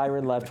or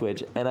Byron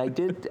Leftwich, and I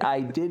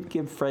did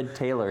give Fred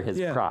Taylor his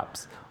Yeah.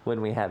 props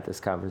when we had this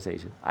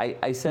conversation.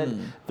 I said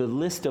the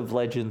list of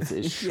legends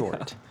is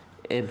short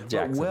in But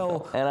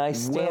Jacksonville, and I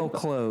stand well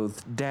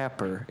clothed,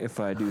 dapper, if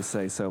I do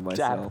say so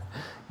myself.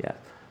 Yeah,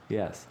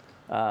 yes.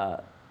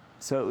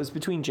 So it was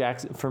between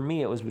Jackson. For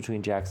me, it was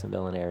between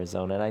Jacksonville and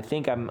Arizona, and I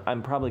think I'm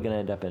probably going to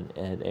end up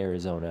in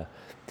Arizona.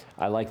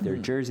 I like their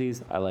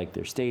jerseys. I like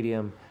their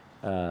stadium.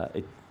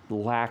 It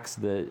lacks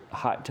the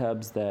hot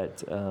tubs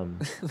that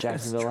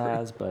Jacksonville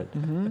has, but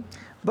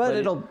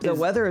But the is-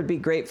 weather would be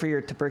great for your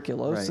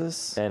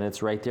tuberculosis. and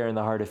it's right there in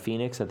the heart of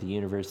Phoenix at the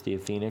University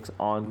of Phoenix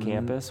on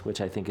campus,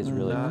 which I think is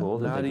really cool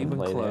that Not they can even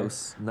play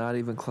close. Not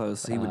even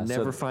close. He would so-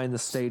 never find the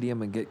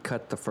stadium and get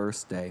cut the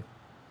first day. there.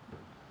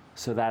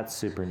 So that's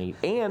super neat.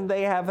 And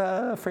they have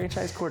a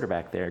franchise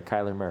quarterback there,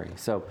 Kyler Murray.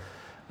 So,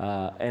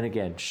 and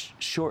again,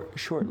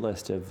 short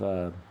list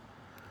of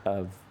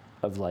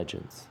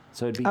legends.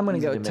 So it'd be I'm gonna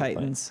easy go to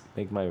Titans.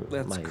 Make my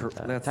That's my, that's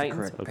the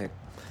Titans. correct Okay.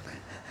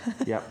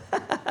 pick. Yep.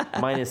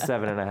 Minus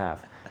 7.5.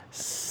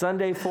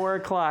 Sunday,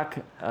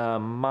 4:00.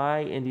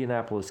 My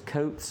Indianapolis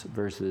Colts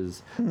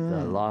versus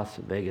the Las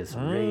Vegas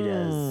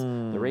Raiders.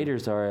 The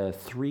Raiders are a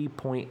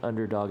 3-point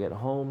underdog at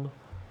home.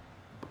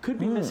 Could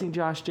be missing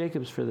Josh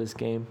Jacobs for this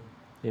game,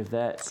 if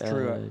that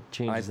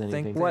changes I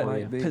anything. think What that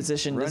might be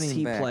position does running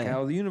he back play?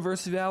 out of the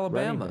University of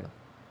Alabama. back.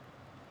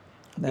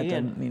 That And,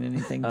 doesn't mean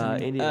anything to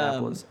me.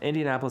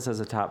 Indianapolis has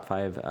a top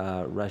 5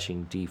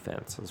 rushing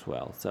defense as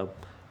well. So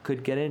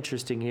could get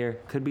interesting here.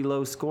 Could be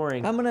low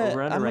scoring. Over under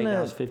right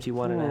now is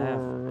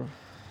 51.5.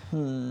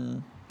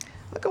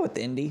 I'll go with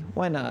Indy.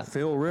 Why not?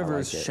 Phil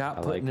Rivers it. shot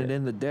I putting like it it.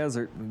 in the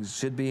desert. It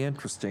should be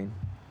interesting.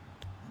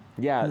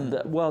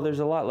 Yeah, well, there's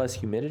a lot less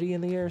humidity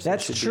in the air. So it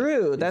That's should be-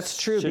 true. it That's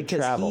true should because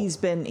travel.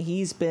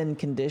 he's been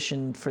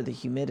conditioned for the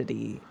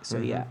humidity. So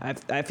yeah,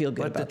 I feel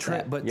good about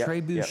that. But Yep, Trey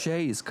yep.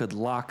 Boucher's could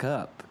lock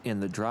up in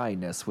the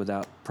dryness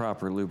without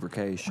proper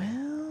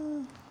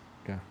lubrication.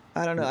 Yeah.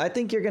 I don't know. I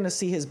think you're going to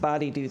see his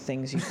body do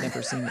things you've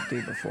never seen it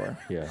do before.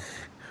 Yeah.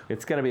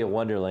 It's going to be a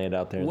wonderland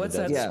out there. What's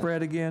in that the Yeah.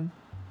 spread again?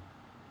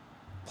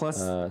 Plus,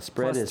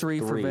 spread plus is 3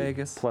 for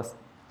Vegas. Plus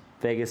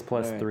Vegas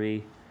plus All right.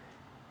 3.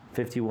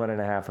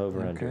 51.5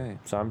 over under. Okay.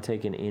 So I'm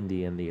taking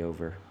Indy in the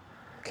over.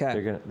 Okay.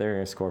 They're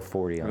gonna score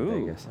 40 on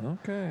Ooh, Vegas.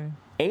 okay.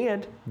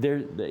 And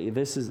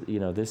this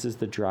is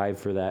the drive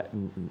for that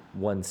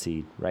 1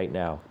 seed right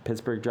now.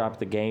 Pittsburgh dropped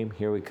the game.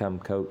 Here we come,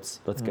 Coats.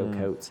 Let's go,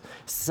 Coats.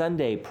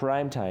 Sunday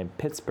primetime.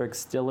 Pittsburgh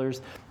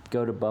Steelers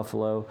go to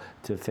Buffalo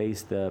to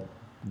face the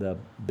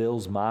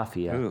Bills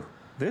Mafia. Ooh,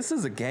 this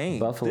is a game.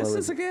 Buffalo This is-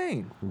 is a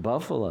game.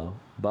 Buffalo.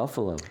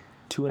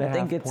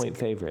 2.5 point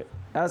favorite.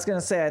 I was going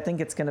to say I think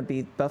it's going to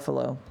be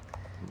Buffalo,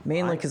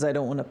 mainly because I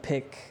don't want to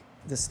pick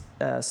the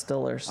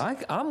Steelers.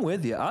 I'm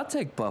with you. I'll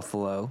take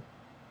Buffalo.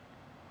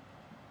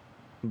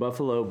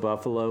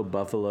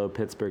 Buffalo,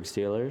 Pittsburgh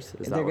Steelers. Is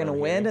that They're what going to I'm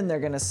win, hearing? and they're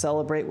going to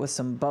celebrate with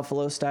some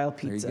Buffalo-style There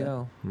pizza. you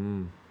go.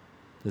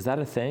 Is that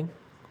a thing?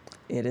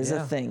 It is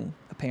Yeah. a thing,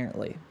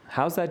 apparently.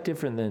 How's that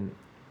different than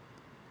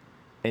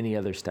any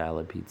other style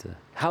of pizza?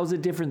 How's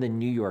it different than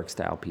New York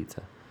style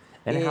pizza?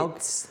 And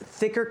It's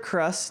thicker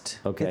crust.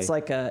 Okay. It's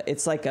like a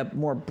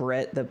more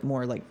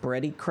more like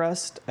bready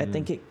crust. I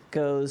think it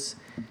goes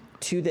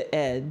to the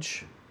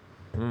edge.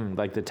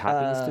 like the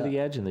toppings to the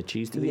edge and the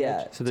cheese to the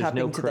yeah, edge? So there's topping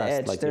no to crust. the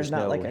edge. Like there's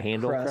not no like a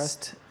handle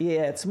crust.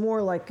 Yeah, it's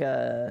more like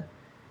a.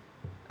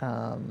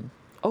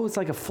 Oh, it's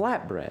like a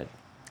flatbread.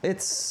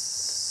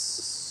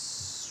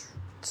 It's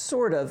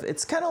sort of.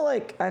 It's kind of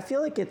like I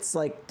feel like it's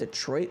like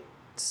Detroit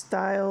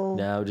style.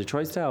 No,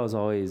 Detroit style is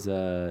always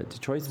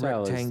Detroit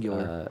style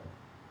Rectangular. is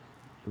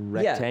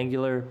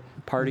rectangular,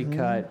 party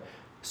cut,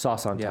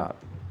 sauce on Yeah. top.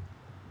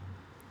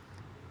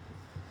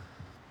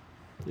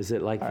 Is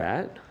it like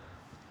that?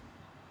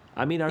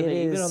 I mean, are It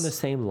they even is- on the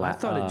same I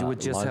thought it would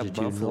just have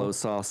longitudinal? buffalo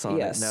sauce on it,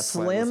 Yeah, and that's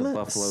why it was a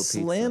buffalo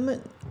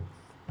pizza.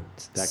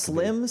 That could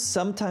slim,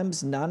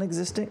 sometimes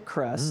non-existent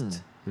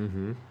crust,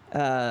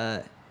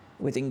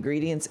 with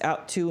ingredients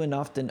out to and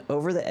often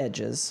over the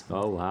edges,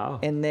 Oh wow!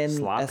 and then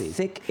Sloppy. a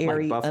thick, Like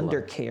airy buffalo.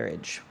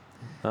 undercarriage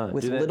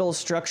with do that- little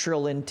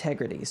structural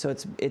integrity. So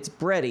it's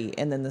bready,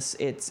 and then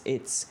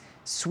it's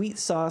sweet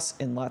sauce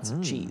and lots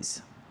of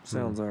cheese.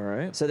 Sounds all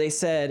right. So they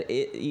said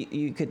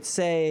you could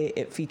say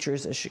it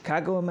features a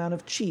Chicago amount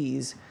of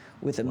cheese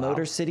with a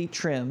Motor City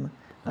trim,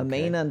 a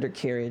main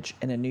undercarriage,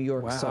 and a New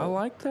York Wow, I salt.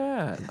 like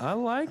that. I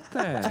like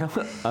that.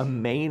 a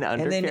main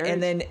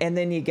undercarriage. and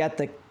then you got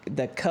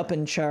the cup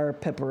and char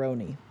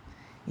pepperoni.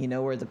 You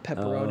know where the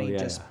pepperoni yeah.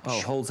 just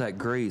Holds that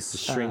grease.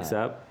 shrinks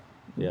up.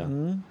 Yeah.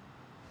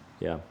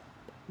 Yeah.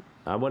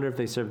 I wonder if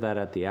they serve that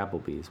at the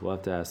Applebee's. We'll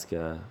have to ask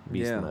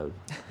Beast Yeah. Mode.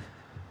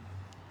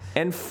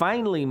 And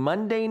finally,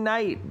 Monday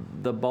night,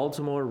 the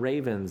Baltimore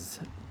Ravens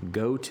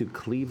go to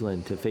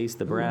Cleveland to face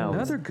the Browns.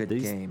 another good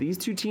game. These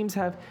two teams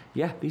have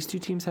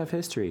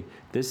history.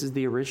 This is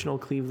the original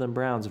Cleveland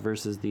Browns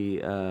versus the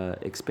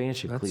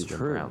expansion That's Cleveland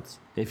true. Browns,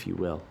 if you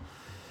will.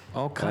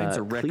 All kinds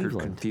of record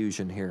Cleveland.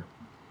 confusion here.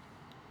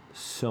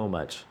 So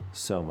much.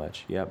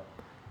 Yep.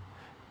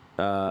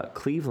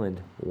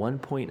 Cleveland 1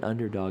 point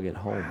underdog at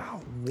home.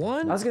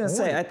 One. I was gonna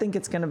say point. I think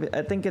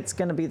it's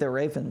gonna be the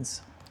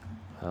Ravens.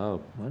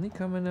 Oh, Money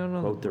coming out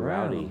on Quote the the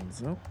rowdy.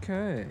 Browns.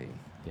 Okay.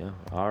 yeah.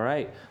 All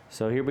right.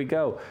 So here we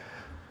go.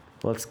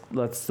 Let's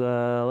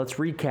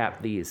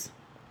recap these.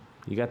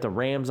 You got the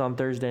Rams on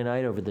Thursday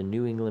night over the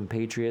New England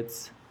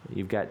Patriots.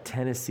 You've got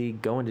Tennessee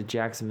going to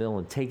Jacksonville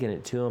and taking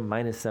it to them,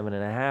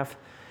 -7.5.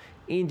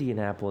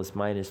 Indianapolis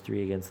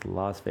 -3 against the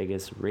Las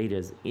Vegas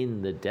Raiders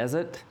in the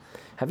desert.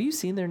 Have you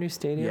seen their new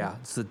stadium? Yeah,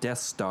 it's the Death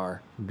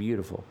Star.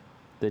 Beautiful.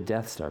 The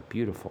Death Star.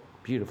 Beautiful.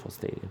 Beautiful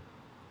stadium.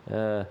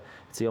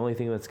 It's the only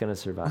thing that's going to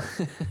survive.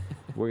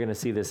 We're going to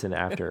see this in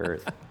After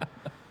Earth.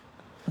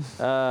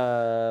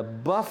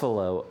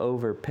 Buffalo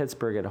over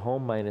Pittsburgh at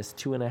home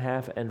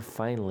 -2.5. And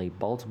finally,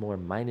 Baltimore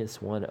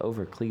 -1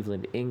 over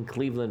Cleveland in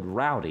Cleveland.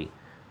 Rowdy,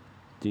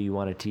 do you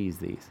want to tease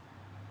these?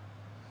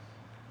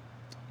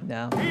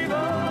 No.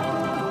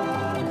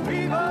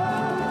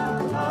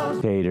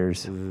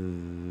 Haters.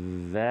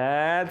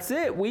 That's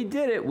it. We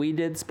did it. We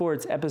did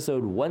sports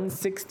episode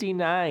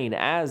 169.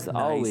 As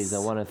always, I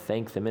want to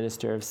thank the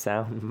Minister of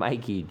Sound,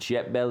 Mikey,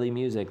 Jet Belly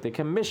Music, the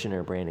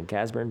Commissioner, Brandon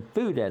Casburn,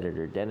 food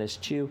editor, Dennis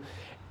Chu,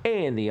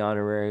 and the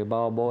honorary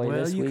ball boy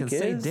Well, this you week can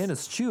say is...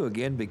 Dennis Chu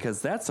again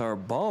because that's our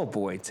ball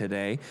boy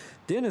today.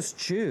 Dennis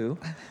Chu,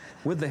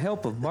 with the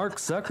help of Mark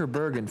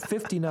Zuckerberg and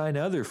 59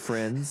 other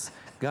friends,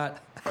 got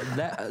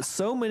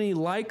so many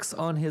likes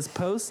on his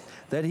post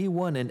that he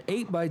won an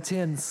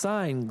 8x10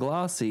 signed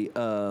glossy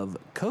of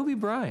Kobe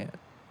Bryant.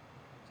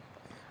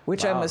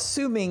 Which I'm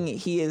assuming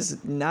he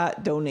is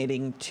not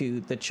donating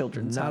to the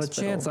Children's Not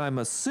Hospital. a chance. I'm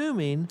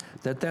assuming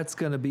that that's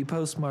going to be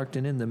postmarked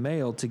and in the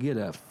mail to get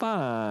a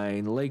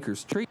fine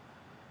Lakers treat.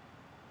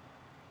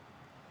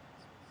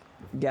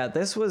 Yeah,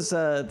 this was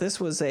a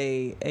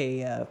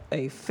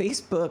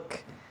Facebook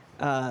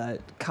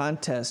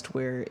contest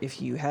where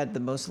if you had the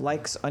most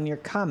likes on your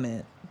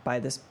comment by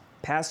this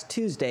past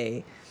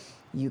Tuesday,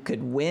 you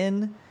could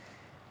win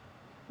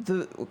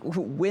the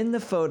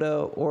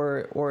photo,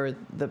 or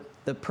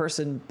the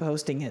person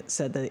posting it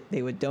said that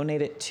they would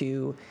donate it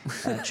to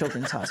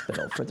Children's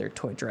Hospital for their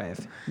toy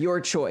drive.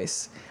 Your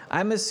choice.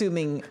 I'm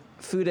assuming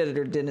food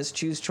editor Dennis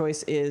Chu's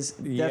choice is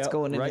that's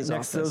going in right his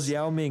next office. to those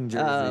Yao Ming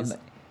jerseys.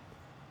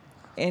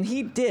 And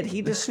he did.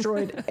 He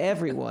destroyed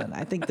everyone.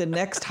 I think the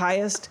next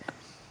highest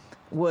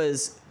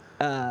was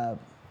I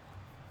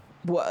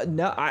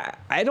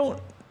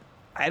don't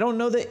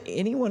know that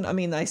anyone. I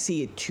mean, I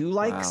see 2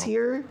 likes Wow.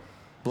 here. He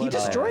Blood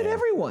destroyed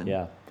everyone.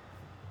 Yeah.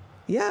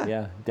 Yeah.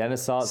 Yeah.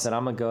 Dennis saw it, said,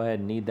 I'm going to go ahead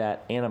and need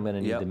that, and I'm going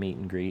to need Yep. the meet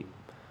and greet.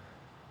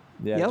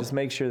 Yeah, Yep. just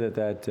make sure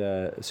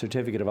that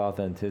certificate of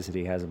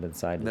authenticity hasn't been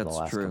signed in the That's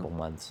last true. couple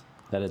months.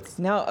 That it's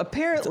Now,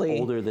 apparently,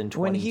 It's older than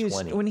when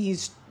 2020.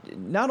 he's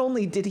not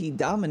only did he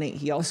dominate,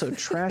 he also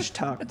trash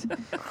talked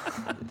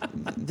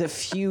the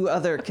few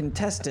other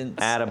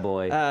contestants.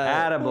 attaboy.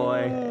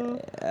 Attaboy.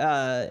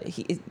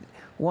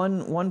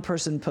 One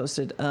person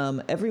posted,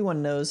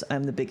 everyone knows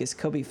I'm the biggest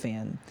Kobe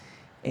fan.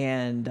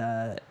 And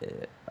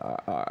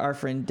our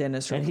friend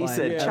Dennis And replied, he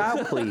said,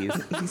 "Child, please."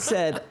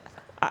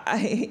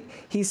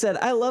 he said,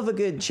 I love a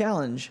good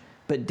challenge,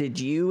 but did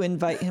you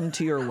invite him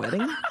to your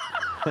wedding?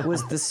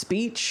 Was the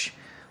speech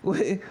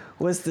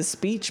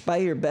by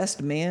your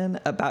best man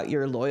about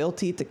your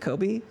loyalty to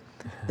Kobe?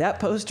 That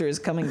poster is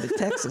coming to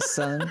Texas,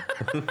 son.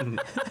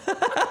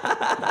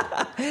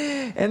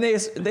 And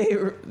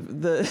the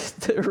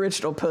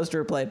original poster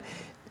replied,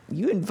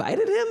 you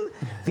invited him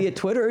via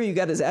Twitter, or you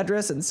got his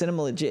address and sent him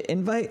a legit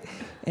invite?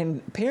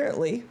 And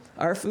apparently,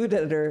 our food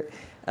editor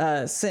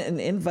sent an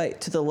invite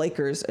to the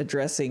Lakers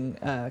addressing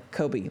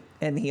Kobe,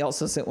 and he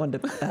also sent one to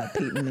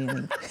Peyton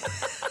Manning.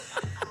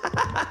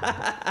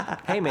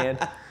 Hey, man,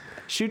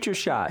 shoot your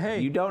shot. Hey.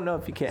 You don't know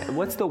if you can.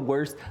 What's the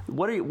worst?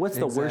 What's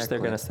the worst they're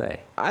Exactly. gonna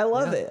say? I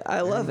love it.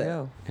 I love There it. you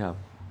go. Yeah.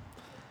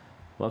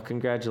 Well,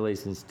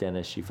 congratulations,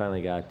 Dennis. You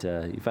finally got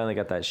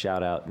that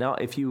shout out. Now,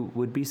 if you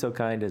would be so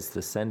kind as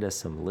to send us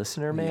some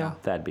listener mail, Yeah.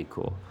 that'd be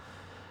cool.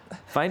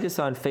 Find us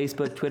on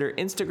Facebook, Twitter,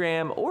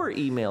 Instagram, or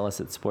email us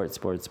at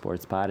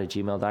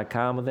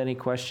sportsportsportspod@gmail.com with any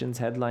questions,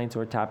 headlines,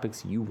 or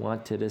topics you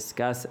want to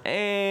discuss.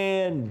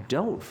 And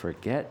don't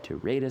forget to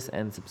rate us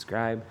and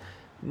subscribe.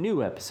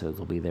 New episodes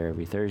will be there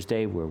every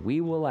Thursday where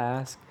we will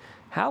ask,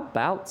 how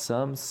about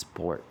some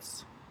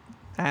sports?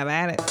 How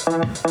about it?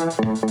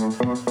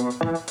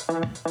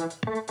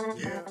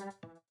 Yeah.